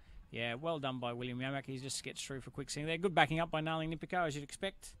 Yeah, well done by William Yamak. He's just sketched through for quick swing there. Good backing up by Nalin Nipiko, as you'd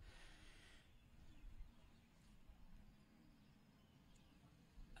expect.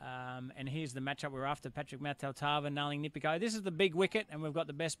 And here's the matchup we're after. Patrick Matatava, Nalin Nipiko. This is the big wicket, and we've got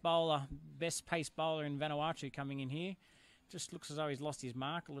the best pace bowler in Vanuatu coming in here. Just looks as though he's lost his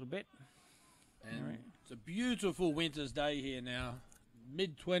mark a little bit. And it's a beautiful winter's day here now.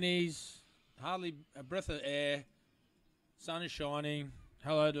 Mid-20s, hardly a breath of air. Sun is shining.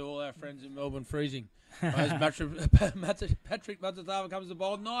 Hello to all our friends in Melbourne, freezing. Patrick Matatava comes to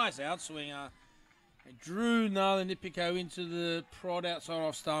bowl. Nice outswinger. It drew Nalin Nipiko into the prod outside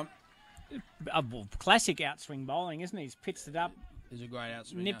off stump. Classic outswing bowling, isn't he? He's pitched it up. He's a great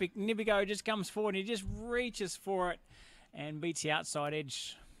outswinger. Nipiko just comes forward and he just reaches for it and beats the outside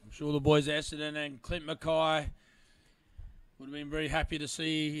edge. I'm sure the boys Essendon and Clint Mackay would have been very happy to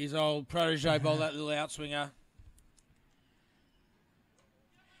see his old protege bowl that little outswinger.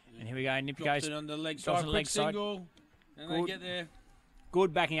 And here we go. Nipiko's on the leg side, quick single, and they get there.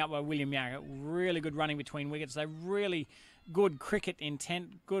 Good backing up by William Yamak. Really good running between wickets. They really good cricket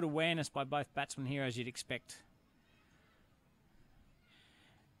intent, good awareness by both batsmen here, as you'd expect.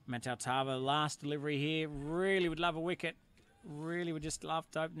 Matatava, last delivery here. Really would love a wicket. Really would just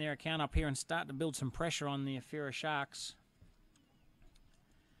love to open their account up here and start to build some pressure on the Ifira Sharks.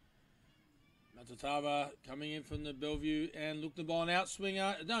 Matatava coming in from the Bellevue and looked the ball an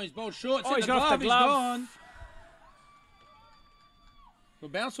outswinger. No, he's bowled short. Oh, he's got off the glove. He's gone. The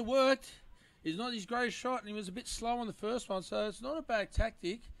bouncer worked. He's not his greatest shot, and he was a bit slow on the first one, so it's not a bad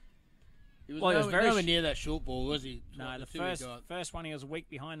tactic. He was nowhere near that short ball, was he? No, the first one he was weak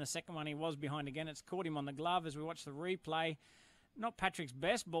behind. The second one he was behind again. It's caught him on the glove as we watch the replay. Not Patrick's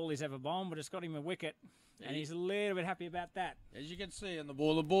best ball he's ever bowled, but it's got him a wicket, and he's a little bit happy about that. As you can see on the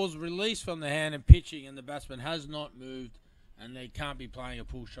ball's released from the hand and pitching, and the batsman has not moved, and they can't be playing a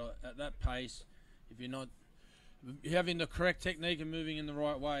pull shot at that pace if you're not having the correct technique and moving in the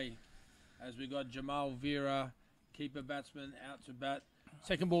right way. As we got Jamal, Vira, keeper batsman out to bat.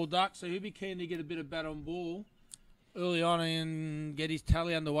 Second ball duck, so he'll be keen to get a bit of bat on ball early on and get his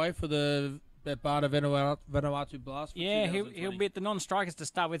tally underway for the Betbarter Vanuatu Blast. Yeah, he'll be at the non-strikers to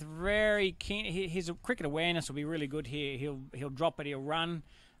start with. Very keen. His cricket awareness will be really good here. He'll drop it, he'll run.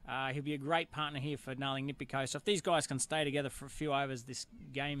 He'll be a great partner here for Nalin Nipiko. So if these guys can stay together for a few overs, this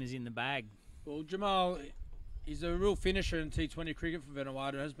game is in the bag. Well, Jamal, he's a real finisher in T20 cricket for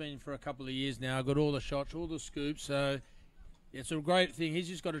Vanuatu. Has been for a couple of years now. Got all the shots, all the scoops. So it's a great thing. He's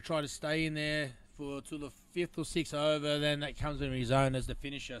just got to try to stay in there till the 5th or 6th over. Then that comes in his own as the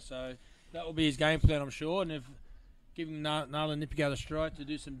finisher. So that will be his game plan, I'm sure. And if giving Nalin Nipiko the strike to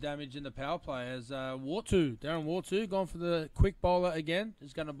do some damage in the power play, as Darren Wartu, gone for the quick bowler again.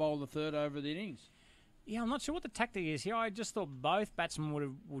 He's going to bowl the third over of the innings. Yeah, I'm not sure what the tactic is here. I just thought both batsmen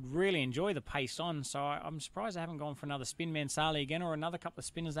would really enjoy the pace on, so I'm surprised they haven't gone for another spin Mansale again or another couple of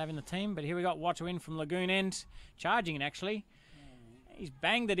spinners they have in the team. But here we got Watu in from Lagoon End, charging it actually. He's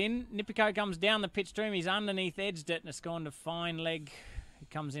banged it in. Nipiko comes down the pitch to him. He's underneath edged it, and it's gone to fine leg. He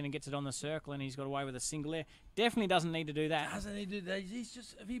comes in and gets it on the circle, and he's got away with a single there. Definitely doesn't need to do that. Doesn't he do that? He's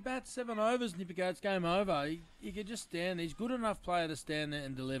just, if he bats 7 overs, Nipiko, it's game over. He could just stand. He's good enough player to stand there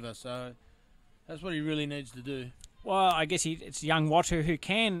and deliver. So that's what he really needs to do. Well, I guess it's young Watu who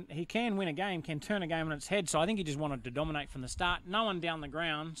can win a game, can turn a game on its head. So I think he just wanted to dominate from the start. No one down the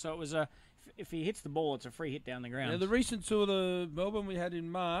ground, so it was if he hits the ball, it's a free hit down the ground. Yeah, the recent tour of Melbourne we had in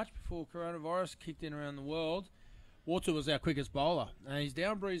March before coronavirus kicked in around the world, Watu was our quickest bowler. And he's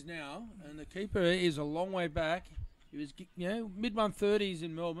down breeze now, and the keeper is a long way back. He was, mid-130s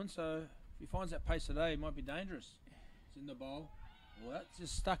in Melbourne, so if he finds that pace today, he might be dangerous. He's in the bowl. Well, that's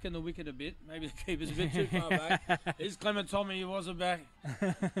just stuck in the wicket a bit. Maybe the keeper's a bit too far back. Here's Clement told me he wasn't back.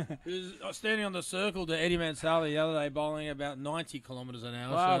 He was standing on the circle to Eddie Mansale the other day, bowling about 90 kilometres an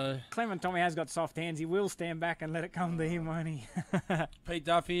hour. Well, so Clement Tommy has got soft hands. He will stand back and let it come to him, won't he? Pete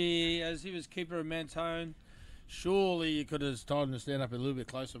Duffy, as he was keeper of Mentone, surely you could have told him to stand up a little bit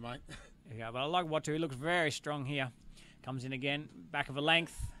closer, mate. Yeah, but I like Watu. He looks very strong here. Comes in again, back of a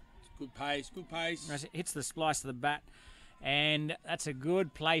length. Good pace, good pace. Hits the splice of the bat. And that's a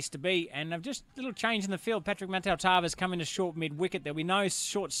good place to be. And I've just a little change in the field. Patrick Matau-Tava's come into short mid-wicket. There'll be no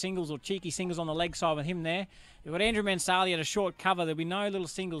short singles or cheeky singles on the leg side with him there. You've got Andrew Mansale at a short cover. There'll be no little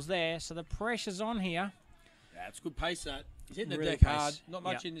singles there. So the pressure's on here. Yeah, it's good pace, that. He's hitting Really the deck pace. hard. Not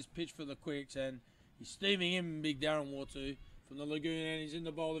much in this pitch for the quicks. And he's steaming in big Darren Watu from the lagoon. And he's in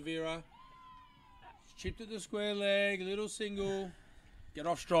the bowl of Vira. He's chipped at the square leg. Little single. Get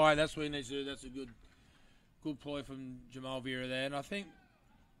off stride. That's what he needs to do. That's a good ploy from Jamal Vira there, and I think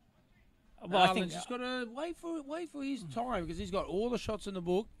Nalin's just got to wait for his time, because he's got all the shots in the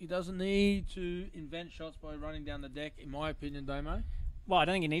book. He doesn't need to invent shots by running down the deck, in my opinion, Damo. Well, I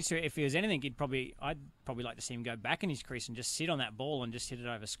don't think he needs to. If he was anything, I'd probably like to see him go back in his crease and just sit on that ball and just hit it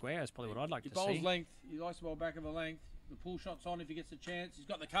over square. That's probably what I'd like to see. He bowls length. He likes to bowl back of a length. The pull shot's on if he gets a chance. He's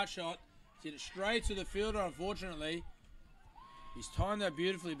got the cut shot. He's hit it straight to the fielder, unfortunately. He's timed that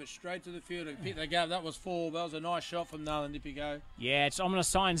beautifully, but straight to the field and picked the gap. That was 4. That was a nice shot from Nalin Nipiko. Yeah, it's ominous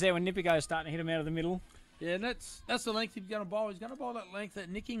signs there when Nipiko's starting to hit him out of the middle. Yeah, and that's the length he's going to bowl. He's going to bowl that length, that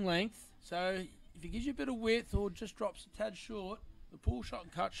nicking length. So if he gives you a bit of width or just drops a tad short, the pull shot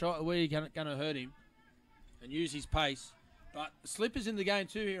and cut shot are where you're going to hurt him and use his pace. But the slip is in the game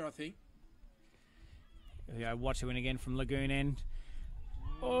too here, I think. Yeah, Watu in again from Lagoon End.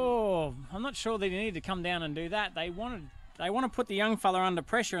 Oh, I'm not sure they need to come down and do that. They want to put the young fella under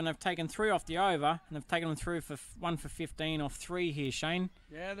pressure, and they've taken 3 off the over, and they've taken him through for 1 for 15 off 3 here, Shane.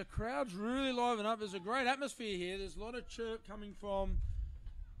 Yeah, the crowd's really liven up. There's a great atmosphere here. There's a lot of chirp coming from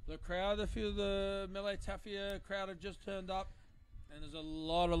the crowd. I feel the Melee Tafia crowd have just turned up, and there's a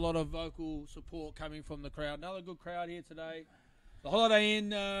lot of vocal support coming from the crowd. Another good crowd here today. The Holiday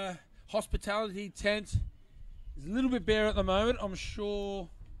Inn hospitality tent is a little bit bare at the moment. I'm sure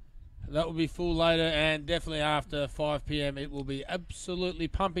that will be full later, and definitely after 5 p.m. it will be absolutely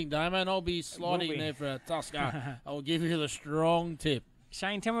pumping, Damo, and I'll be sliding in there for a Tusker. I will give you the strong tip.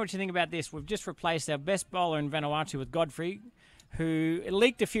 Shane, tell me what you think about this. We've just replaced our best bowler in Vanuatu with Godfrey, who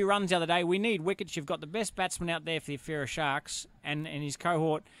leaked a few runs the other day. We need wickets. You've got the best batsman out there for the Ifira Sharks, and in his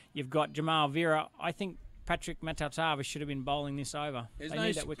cohort, you've got Jamal Vira. I think Patrick Matau-Tava should have been bowling this over. There's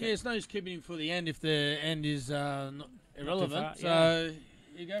need that wicket. Yeah, it's no use keeping him for the end if the end is not irrelevant. Not too far, so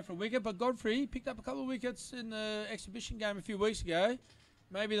you go for a wicket. But Godfrey picked up a couple of wickets in the exhibition game a few weeks ago.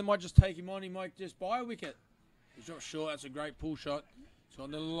 Maybe they might just take him on. He might just buy a wicket. He's not sure. That's a great pull shot. It's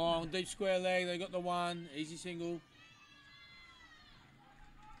on the long, deep square leg. They got the one. Easy single.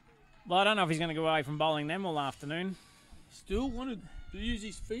 Well, I don't know if he's going to go away from bowling them all afternoon. Still wanted to use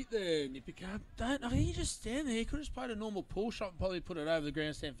his feet there, Nipiko. I think he just stand there. He could have just played a normal pull shot and probably put it over the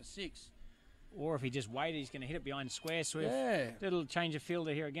grandstand for 6. Or if he just waited, he's going to hit it behind square. So yeah. Little change of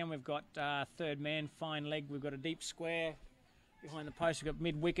fielder here again. We've got third man, fine leg. We've got a deep square behind the post. We've got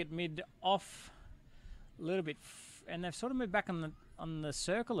mid wicket, mid off, a little bit, and they've sort of moved back on the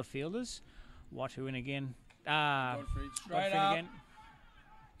circle of fielders. Watu in again. Godfrey straight Godfrey up. again.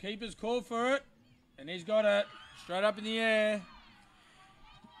 Keeper's called for it, and he's got it straight up in the air.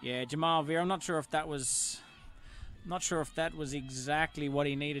 Yeah, Jamal Vira. I'm not sure if that was exactly what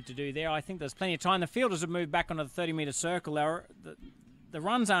he needed to do there. I think there's plenty of time. The fielders have moved back onto the 30-metre circle. The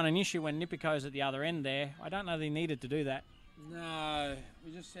runs aren't an issue when Nipiko's at the other end there. I don't know that he needed to do that. No,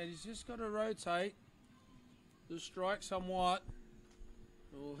 we just said he's just got to rotate the strike somewhat.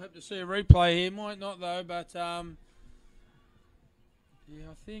 We'll have to see a replay here. Might not though, but yeah,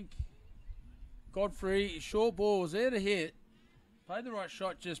 I think Godfrey, short ball was there to hit. Played the right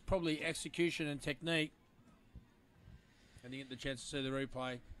shot, just probably execution and technique. I didn't get the chance to see the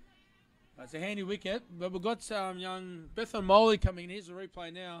replay. It's a handy wicket, but we've got young Bethan Moli coming in. Here's the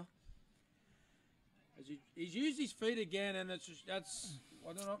replay now. He's used his feet again, and that's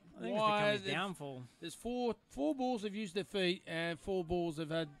I don't know I think why. it's become his downfall. There's four balls have used their feet, and 4 balls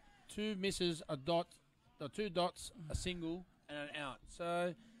have had 2 misses, a dot, or 2 dots, a single, and an out. So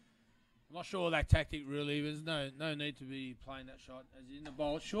I'm not sure of that tactic really. There's no need to be playing that shot. As in the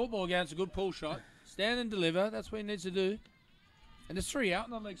bowl, short ball again, it's a good pull shot. Stand and deliver. That's what he needs to do. And there's 3 out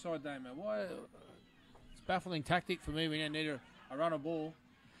on the leg side, Damien. Why? It's baffling tactic for me. We don't need a run of ball.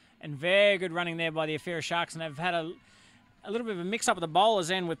 And very good running there by the Ifira Sharks, and they've had a little bit of a mix-up with the bowlers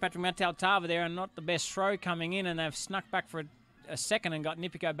end with Patrick Mataltava there, and not the best throw coming in, and they've snuck back for a second and got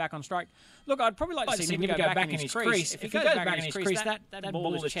Nipiko back on strike. Look, I'd probably like to see Nipiko back in his crease. If he goes back in his crease, that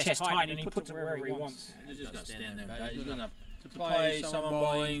ball is chest tight, and he puts it wherever he wants. He's just going to stand there. He's going to play someone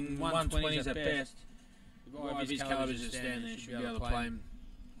bowling 120s at best. The guy of his calibre just stand there. Should be able to play him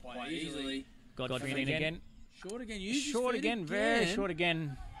quite easily. Godfrey again. Short again. Short again. Very short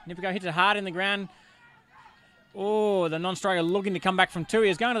again. Nipiko hits it hard in the ground. Oh, the non-striker looking to come back from 2. He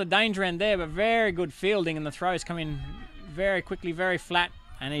was going to the danger end there, but very good fielding, and the throws come in very quickly, very flat,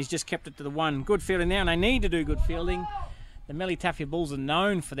 and he's just kept it to the 1. Good fielding there, and they need to do good fielding. The Meli Tafia Bulls are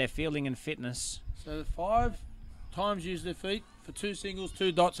known for their fielding and fitness. So 5 times used their feet for 2 singles,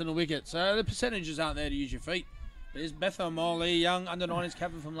 2 dots and a wicket. So the percentages aren't there to use your feet. There's Bethan Moli, young under-19s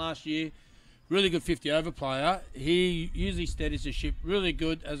captain from last year. Really good 50-over player. He usually steadies the ship. Really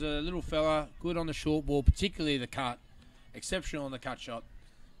good as a little fella. Good on the short ball, particularly the cut. Exceptional on the cut shot.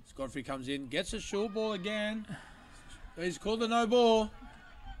 Godfrey comes in, gets a short ball again. He's called a no ball.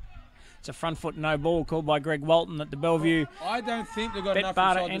 It's a front foot no ball called by Greg Walton at the Bellevue. I don't think they've got enough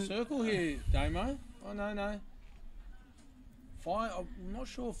inside the circle here, Damo. Oh, no. I'm not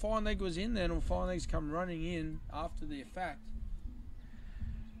sure Fine Leg was in there, or Fine Leg's come running in after the fact.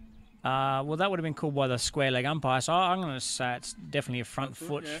 Well, that would have been called by the square leg umpire, so I'm going to say it's definitely a front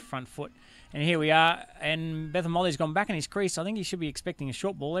foot. And here we are, and Bethan Molly's gone back in his crease. I think he should be expecting a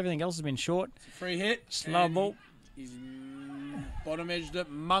short ball. Everything else has been short. It's a free hit. Slow ball. He's bottom edged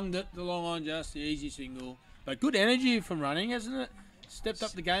it, munged it, the long on, just the easy single. But good energy from running, hasn't it? Stepped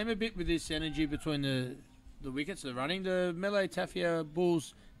up the game a bit with this energy between the wickets, the running. The Meli Tafia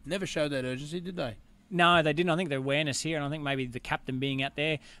Bulls never showed that urgency, did they? No, they didn't. I think the awareness here, and I think maybe the captain being out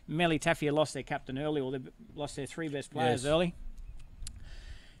there. Meli Tafia lost their captain early, or they lost their 3 best players early.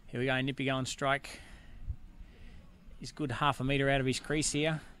 Here we go, Nipiko on strike. He's good half a metre out of his crease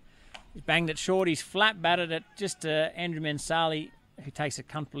here. He's banged it short. He's flat batted it just to Andrew Mansale, who takes it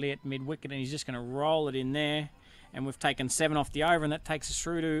comfortably at mid-wicket, and he's just going to roll it in there. And we've taken 7 off the over, and that takes us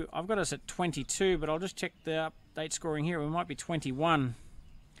through to, I've got us at 22, but I'll just check the update scoring here. We might be 21.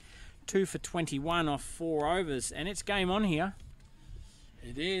 2 for 21 off 4 overs, and it's game on here.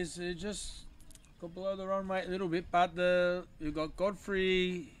 It is. It just got below the run rate a little bit, but you've got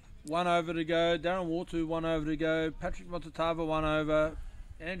Godfrey 1 over to go, Darren Wartu 1 over to go, Patrick Motatava 1 over,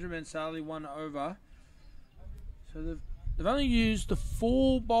 Andrew Mansale 1 over. So they've only used the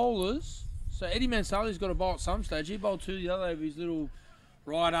 4 bowlers. So Eddie Mansale's got a bowl at some stage. He bowled 2 the other over his little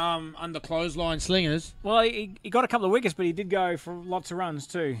right arm under clothesline slingers. Well, he got a couple of wickets, but he did go for lots of runs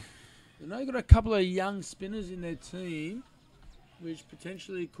too. They've now got a couple of young spinners in their team, which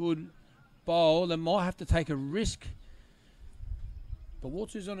potentially could bowl. They might have to take a risk. But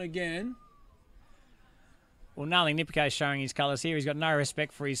Wartu's on again. Well, Nalin Nipiko's showing his colours here. He's got no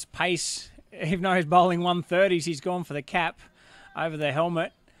respect for his pace. Even though he's bowling 130s, he's gone for the cap over the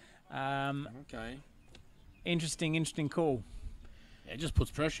helmet. Okay. Interesting call. Yeah, it just puts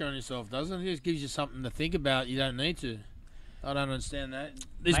pressure on yourself, doesn't it? It just gives you something to think about. You don't need to. I don't understand that.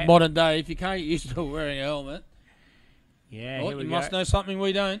 This modern day, if you can't get used to wearing a helmet, yeah, you must know something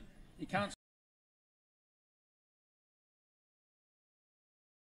we don't. You can't.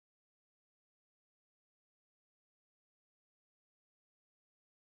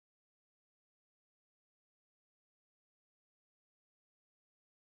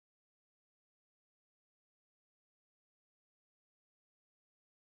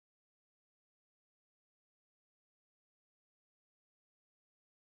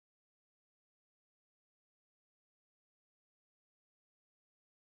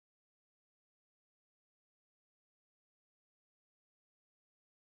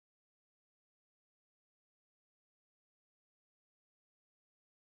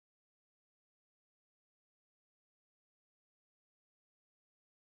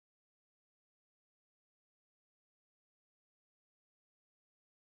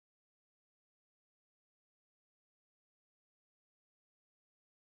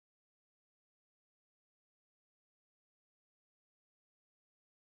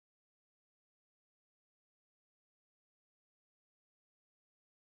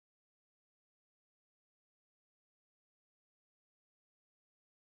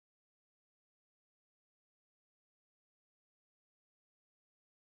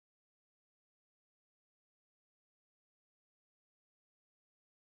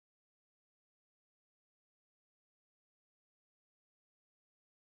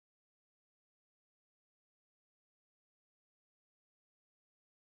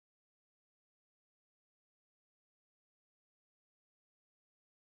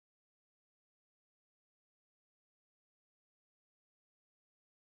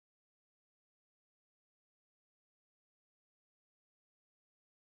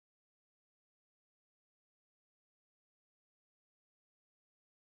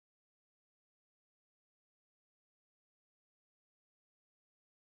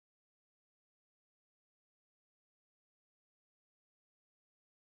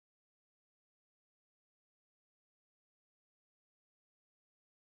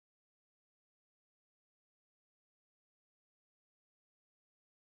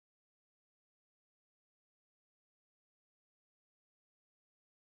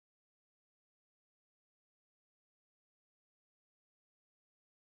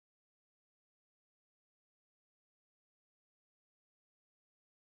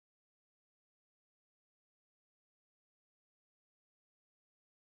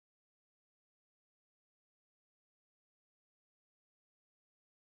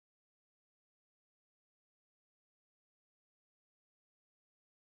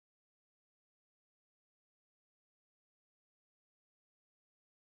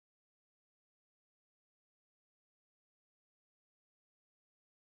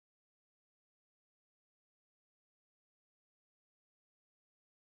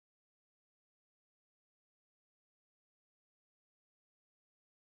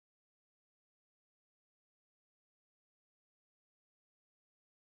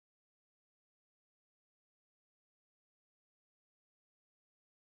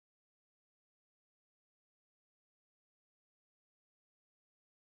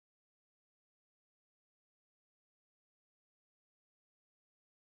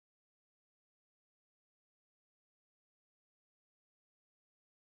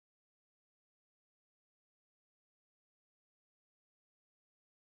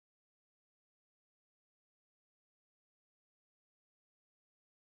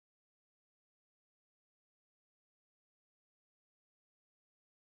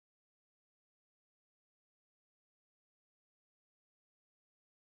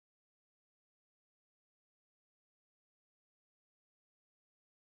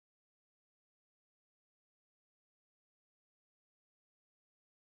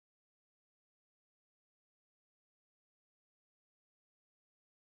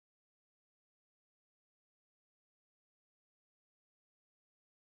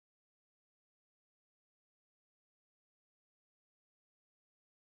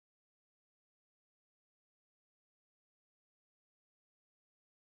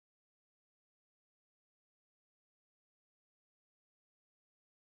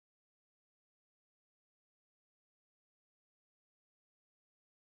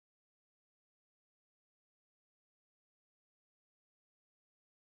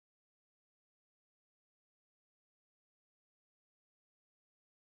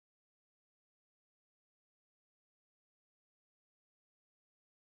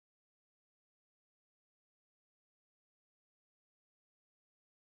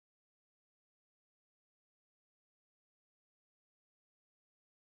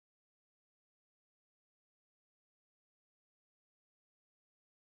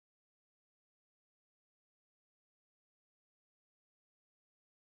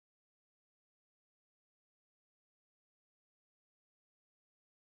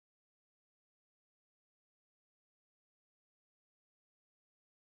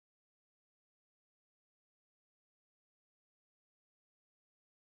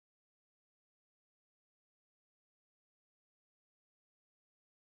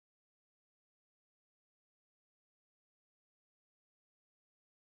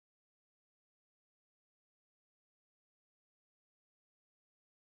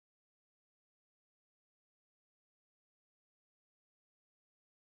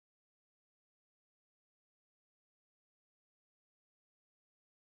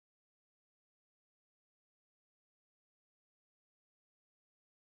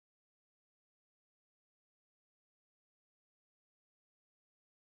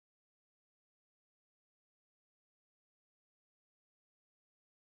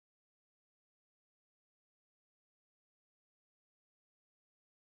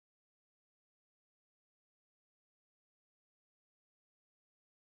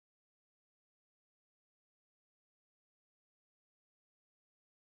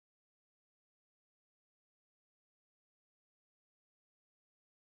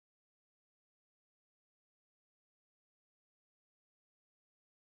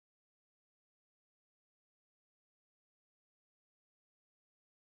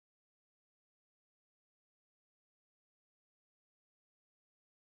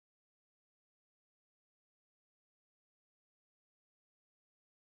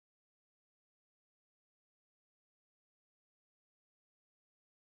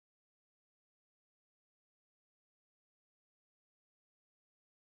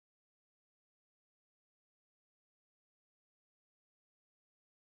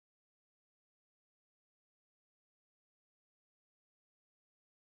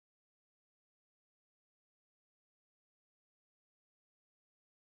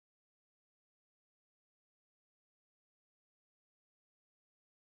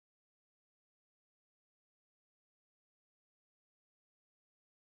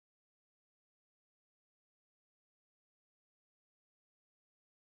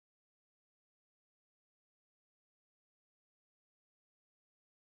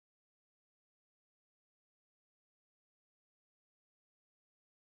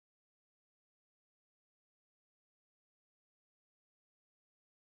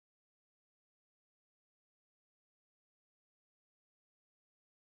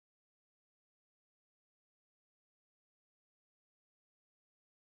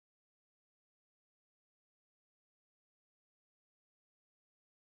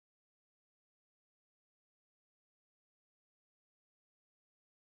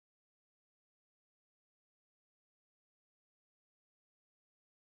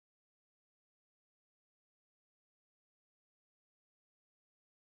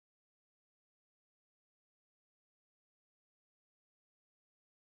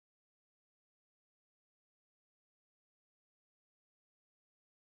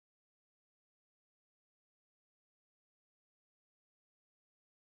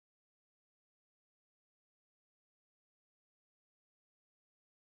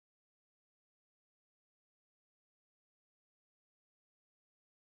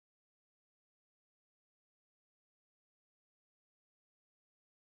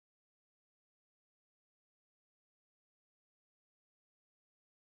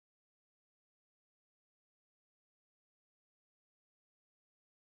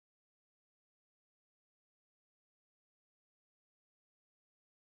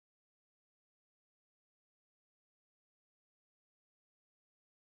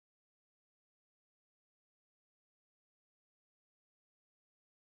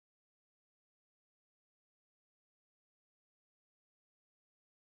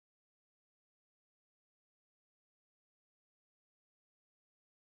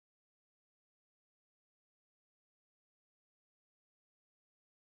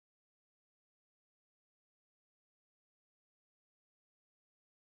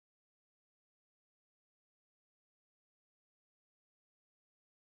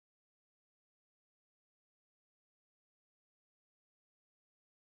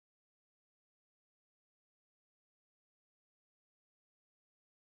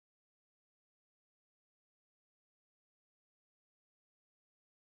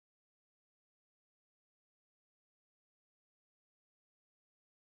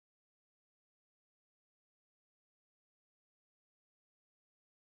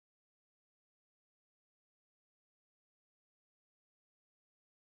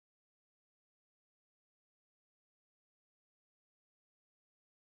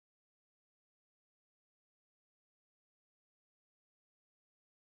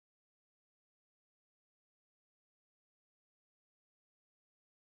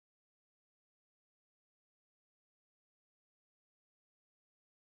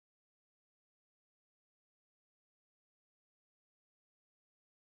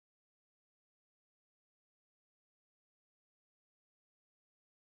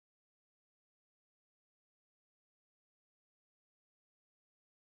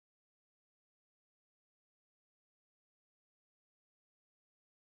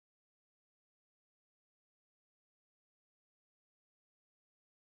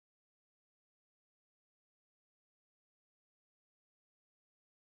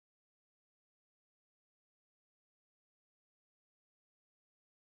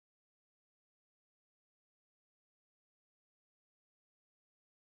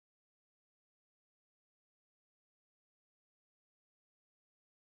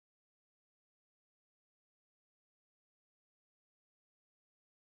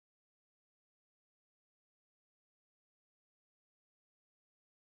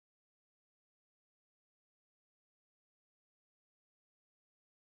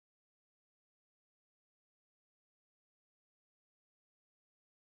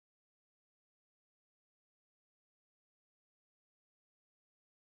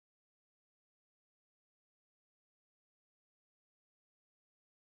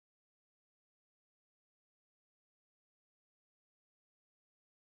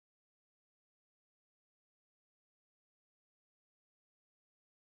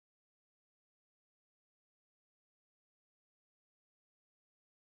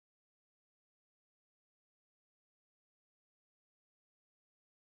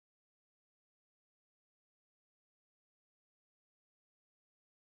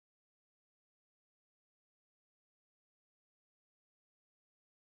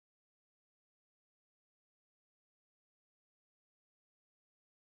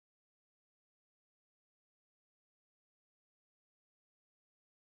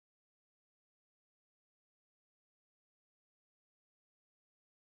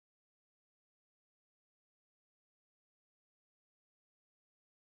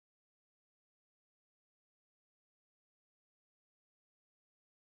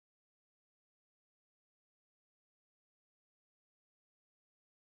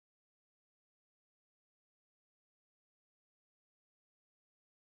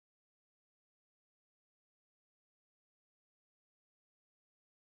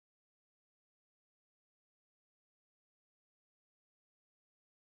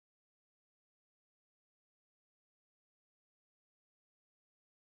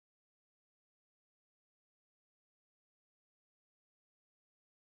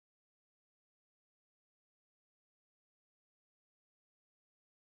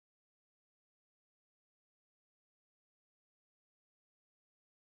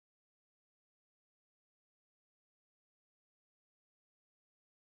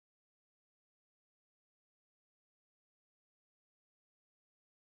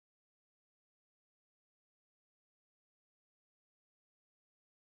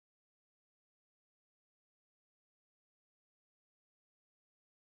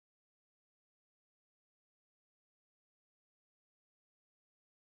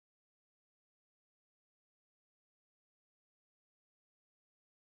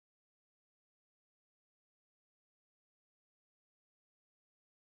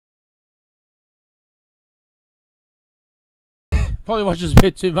 Probably watches a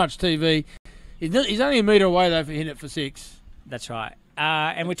bit too much TV. He's only a metre away, though, for hitting it for 6. That's right.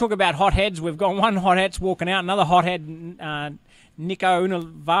 And we talk about hotheads. We've got one hothead walking out, another hothead, Niko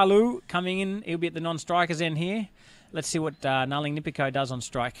Unavalu coming in. He'll be at the non-strikers end here. Let's see what Nalin Nipiko does on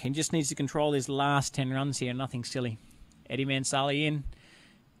strike. He just needs to control his last 10 runs here, nothing silly. Eddie Mansale in.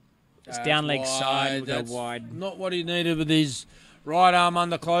 It's down leg side. We'll go wide. Not what he needed with his right arm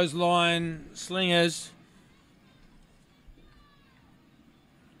under clothesline slingers.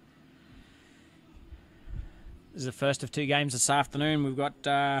 This is the first of 2 games this afternoon. We've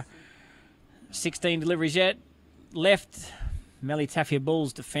got 16 deliveries yet left. Meli Tafia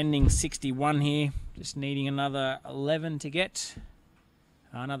Bulls defending 61 here. Just needing another 11 to get.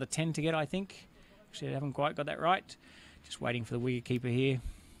 Another 10 to get, I think. Actually, I haven't quite got that right. Just waiting for the wicketkeeper here.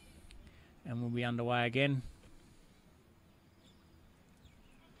 And we'll be underway again.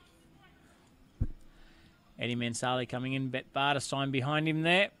 Eddie Mansale coming in. Betbarter signed behind him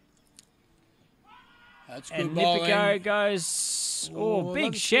there. That's good and bowling. Nipiko goes,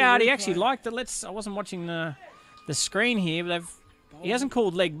 big shout. He actually liked it. I wasn't watching the screen here, but he hasn't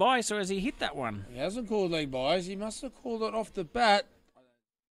called leg by, so has he hit that one? He hasn't called leg bys. He must have called it off the bat.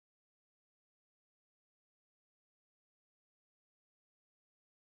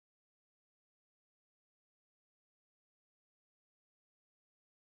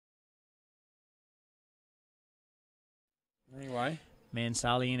 Anyway.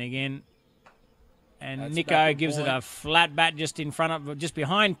 Mansale in again. And That's Niko gives point. it a flat bat just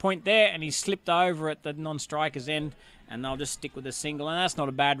behind point there, and he slipped over at the non-striker's end, and they'll just stick with a single, and that's not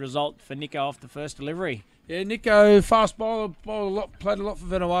a bad result for Niko off the first delivery. Yeah, Niko, fast bowler, played a lot for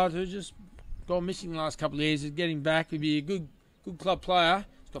Vanuatu, just gone missing the last couple of years. He's getting back. He'd be a good club player.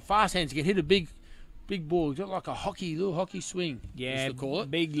 He's got fast hands. He can hit a big ball. He's got like a little hockey swing. Yeah, to call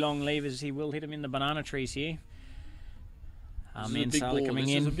it. Big long levers. He will hit him in the banana trees here. Mansale coming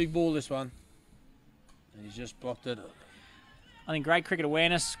in. This is a big ball, this one. And he's just blocked it. I think great cricket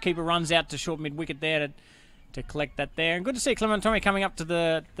awareness. Keeper runs out to short mid-wicket there to collect that there. And good to see Clement coming up to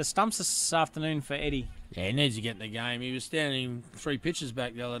the stumps this afternoon for Eddie. Yeah, he needs to get in the game. He was standing 3 pitches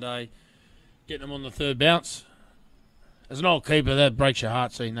back the other day, getting them on the 3rd bounce. As an old keeper, that breaks your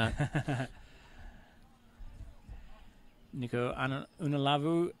heart seeing that. Niko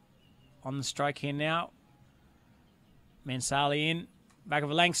Unavalu on the strike here now. Mansale in. Back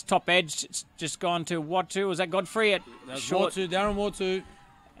of a length, top edge. It's just gone to Watu. Was that Godfrey at short? Darren Watu.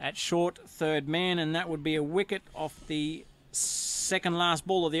 At short, 3rd man, and that would be a wicket off the second last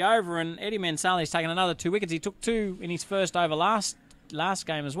ball of the over. And Eddie Mansale's taken another 2 wickets. He took 2 in his first over last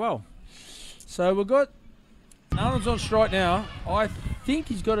game as well. So we've got Nalin's on strike now. I think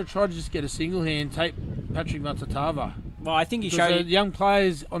he's got to try to just get a single here and take Patrick Matatava. Well, I think he Because showed the young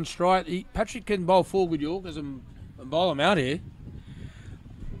players on strike. Patrick can bowl 4 good Yorkers and bowl them out here.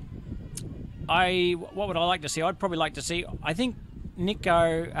 What would I like to see? I'd probably like to see. I think Nalin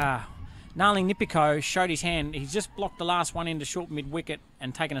Nipiko showed his hand. He's just blocked the last one into short mid-wicket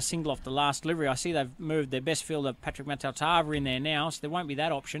and taken a single off the last delivery. I see they've moved their best fielder, Patrick Matatava, in there now, so there won't be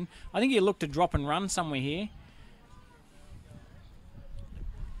that option. I think he'll look to drop and run somewhere here.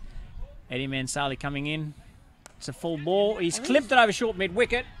 Eddie Mansale coming in. It's a full ball. He's clipped it over short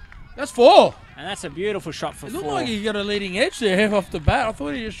mid-wicket. That's 4. And that's a beautiful shot for 4. It looked like he got a leading edge there off the bat. I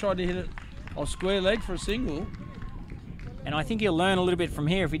thought he just tried to hit it off square leg for a single. And I think he'll learn a little bit from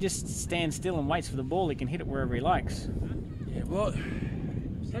here. If he just stands still and waits for the ball, he can hit it wherever he likes. Yeah, well,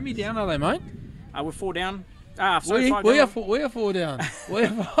 how many down are they, mate? We're 4 down. Sorry, 5 down. We are 4 down. We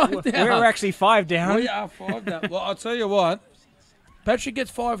are 5 down. We're actually 5 down. We are 5 down. Well, I'll tell you what. Patrick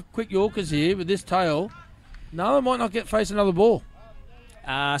gets 5 quick Yorkers here with this tail. Nala might not face another ball.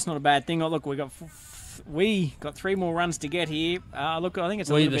 It's not a bad thing. Oh, look, we got 3 more runs to get here. Look, I think it's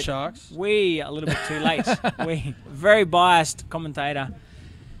a little bit... Sharks. A little bit too late. Very biased commentator.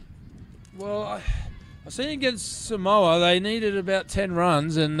 Well, I seen against Samoa, they needed about 10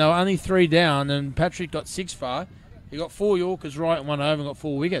 runs and they were only 3 down, and Patrick got 6 far. He got 4 Yorkers right and 1 over and got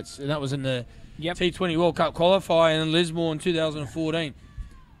 4 wickets, and that was in the T20 World Cup qualifier in Lismore in 2014.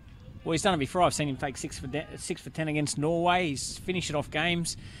 Well, he's done it before. I've seen him take 6 for 10 against Norway. He's finished it off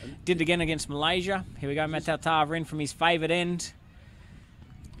games. Did it again against Malaysia. Here we go, Matatava in from his favoured end.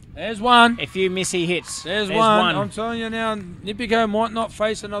 There's one. If you miss, he hits. There's one. I'm telling you now, Nipiko might not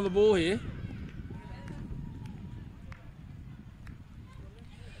face another ball here.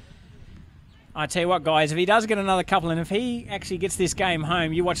 I tell you what, guys, if he does get another couple, and if he actually gets this game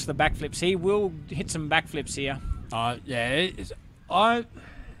home, you watch the backflips. He will hit some backflips here. Yeah.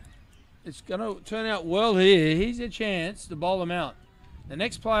 It's going to turn out well here. He's a chance to bowl them out. The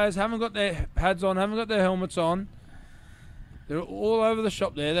next players haven't got their pads on, haven't got their helmets on. They're all over the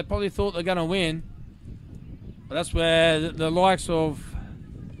shop there. They probably thought they're going to win. But that's where the likes of,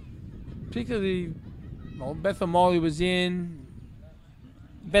 particularly, well, Bethan Moli was in.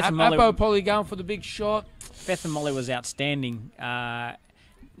 Bethan Moli, Apo probably going for the big shot. Bethan Moli was outstanding.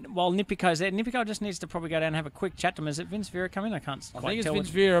 While Nipiko's there, Nipiko just needs to probably go down and have a quick chat to him. Is it Vince Vira coming? I can't I quite think it's tell. Vince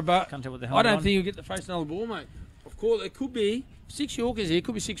Vira, but Can't tell what the hell I don't on. think he'll get to face another ball, mate. Of course, it could be 6 Yorkers here. It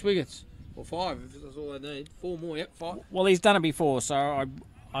could be 6 wickets. Or 5, if that's all they need. 4 more, yep, 5. Well, he's done it before, so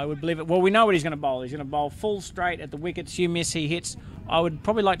I would believe it. Well, we know what he's going to bowl. He's going to bowl full straight at the wickets. You miss, he hits. I would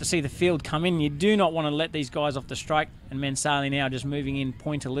probably like to see the field come in. You do not want to let these guys off the strike. And Mansale now just moving in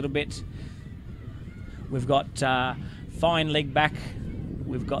point a little bit. We've got fine leg back.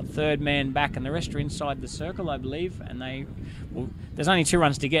 We've got third man back, and the rest are inside the circle, I believe. And there's only 2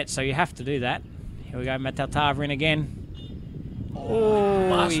 runs to get, so you have to do that. Here we go, Mataltava in again.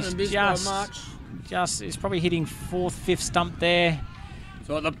 Oh, he's he's probably hitting 4th, 5th stump there.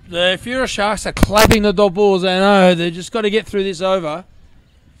 So the Ifira Sharks are clapping the dot balls. They know they've just got to get through this over,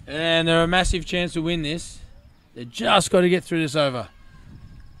 and they're a massive chance to win this. They just got to get through this over.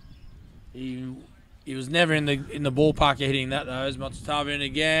 He was never in the ballpark hitting that though. As Mataltava in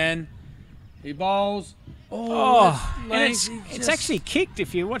again. He bowls. And it's actually kicked.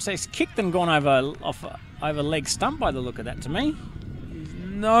 If you watch, it's kicked and gone over leg stump by the look of that to me.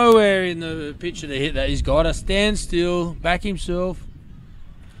 Nowhere in the picture to hit that. He's got to stand still, back himself,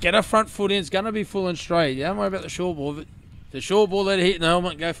 get a front foot in. It's going to be full and straight. Don't worry about the short ball. But the short ball, let it hit in the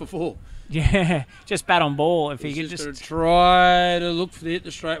helmet and go for 4. Yeah, just bat on ball. If he could just try to look for hit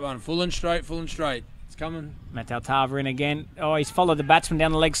the straight one. Full and straight, full and straight. It's coming. Mataltava in again. Oh, he's followed the batsman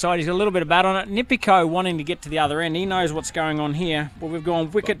down the leg side. He's got a little bit of bat on it. Nipiko wanting to get to the other end. He knows what's going on here. Well, we've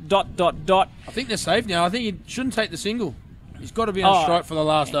gone wicket, ... I think they're safe now. I think he shouldn't take the single. He's got to be on strike for the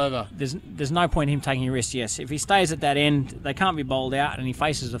last over. There's no point in him taking a risk, yes. If he stays at that end, they can't be bowled out, and he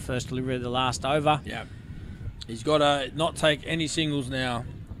faces the first delivery of the last over. Yeah. He's got to not take any singles now.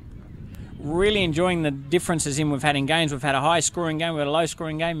 Really enjoying the differences we've had in games. We've had a high-scoring game, we've had a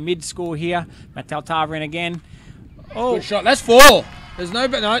low-scoring game, mid-score here. Mataltava in again. Oh, good shot. That's 4. There's no,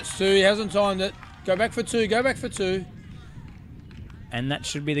 it's 2. He hasn't timed it. Go back for 2. Go back for 2. And that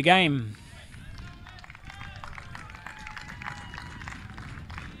should be the game.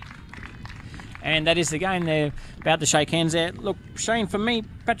 And that is the game. They're about to shake hands there. Look, Shane, for me,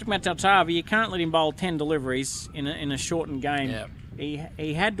 Patrick Mataltava, you can't let him bowl 10 deliveries in a shortened game. Yeah.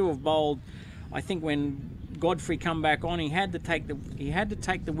 He had to have bowled, I think when Godfrey come back on, he had to take the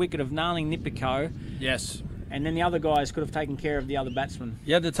wicket of Nalin Nipiko. Yes. And then the other guys could have taken care of the other batsmen.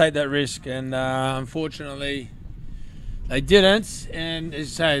 You had to take that risk, and unfortunately they didn't. And as you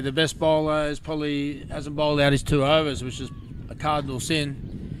say, the best bowler hasn't bowled out his 2 overs, which is a cardinal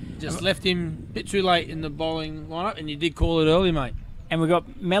sin. Just left him a bit too late in the bowling lineup, and you did call it early, mate. And we've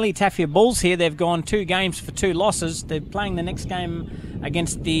got Meli Tafia Bulls here. They've gone 2 games for 2 losses. They're playing the next game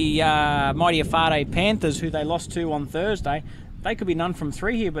against the Mighty Afade Panthers, who they lost to on Thursday. They could be none from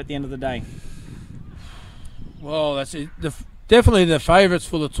 3 here, but at the end of the day. Well, that's it. Definitely the favourites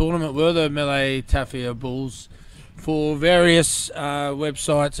for the tournament were the Meli Tafia Bulls. For various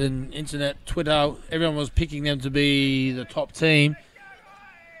websites and internet, Twitter, everyone was picking them to be the top team.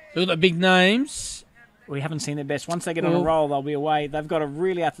 Look at the big names. We haven't seen their best. Once they get on a roll, they'll be away. They've got a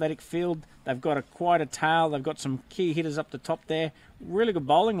really athletic field. They've got quite a tail. They've got some key hitters up the top there. Really good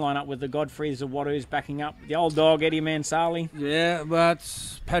bowling lineup with the Godfreys, the Wattoos backing up. The old dog, Eddie Mansale. Yeah,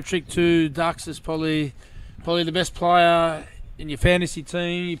 but Patrick 2 Ducks is probably the best player in your fantasy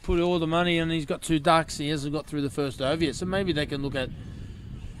team. You put all the money in, he's got 2 Ducks. He hasn't got through the first over yet. So maybe they can look at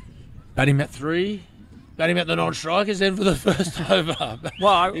batting at 3. Batting at the non-strikers then for the first over.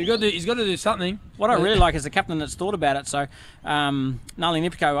 Well, he's got to do something. What I really like is the captain that's thought about it. So Nalin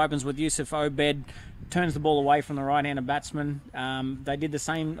Nipiko opens with Yoseph Obed, turns the ball away from the right-handed batsman. They did the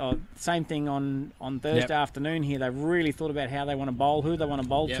same thing on Thursday afternoon here. They've really thought about how they want to bowl, who they want to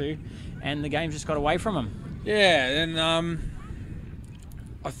bowl to, and the game just got away from them. Yeah, and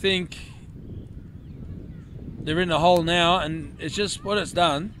I think they're in the hole now, and it's just what it's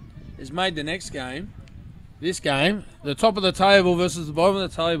done is made the next game. This game, the top of the table versus the bottom of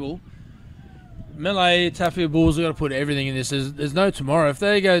the table, Meli Tafia Bulls are going to put everything in this. There's no tomorrow. If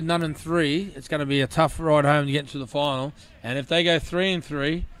they go 0-3, it's going to be a tough ride home to get to the final. And if they go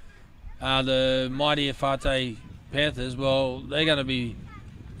 3-3, the mighty Afate Panthers, well, they're going to be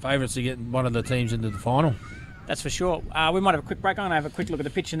favourites to get one of the teams into the final. That's for sure. We might have a quick break. I'm going to have a quick look at the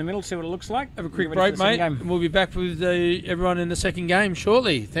pitch in the middle, see what it looks like. Have a quick break, mate. And we'll be back with everyone in the second game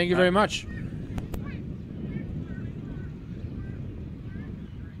shortly. Thank you very much.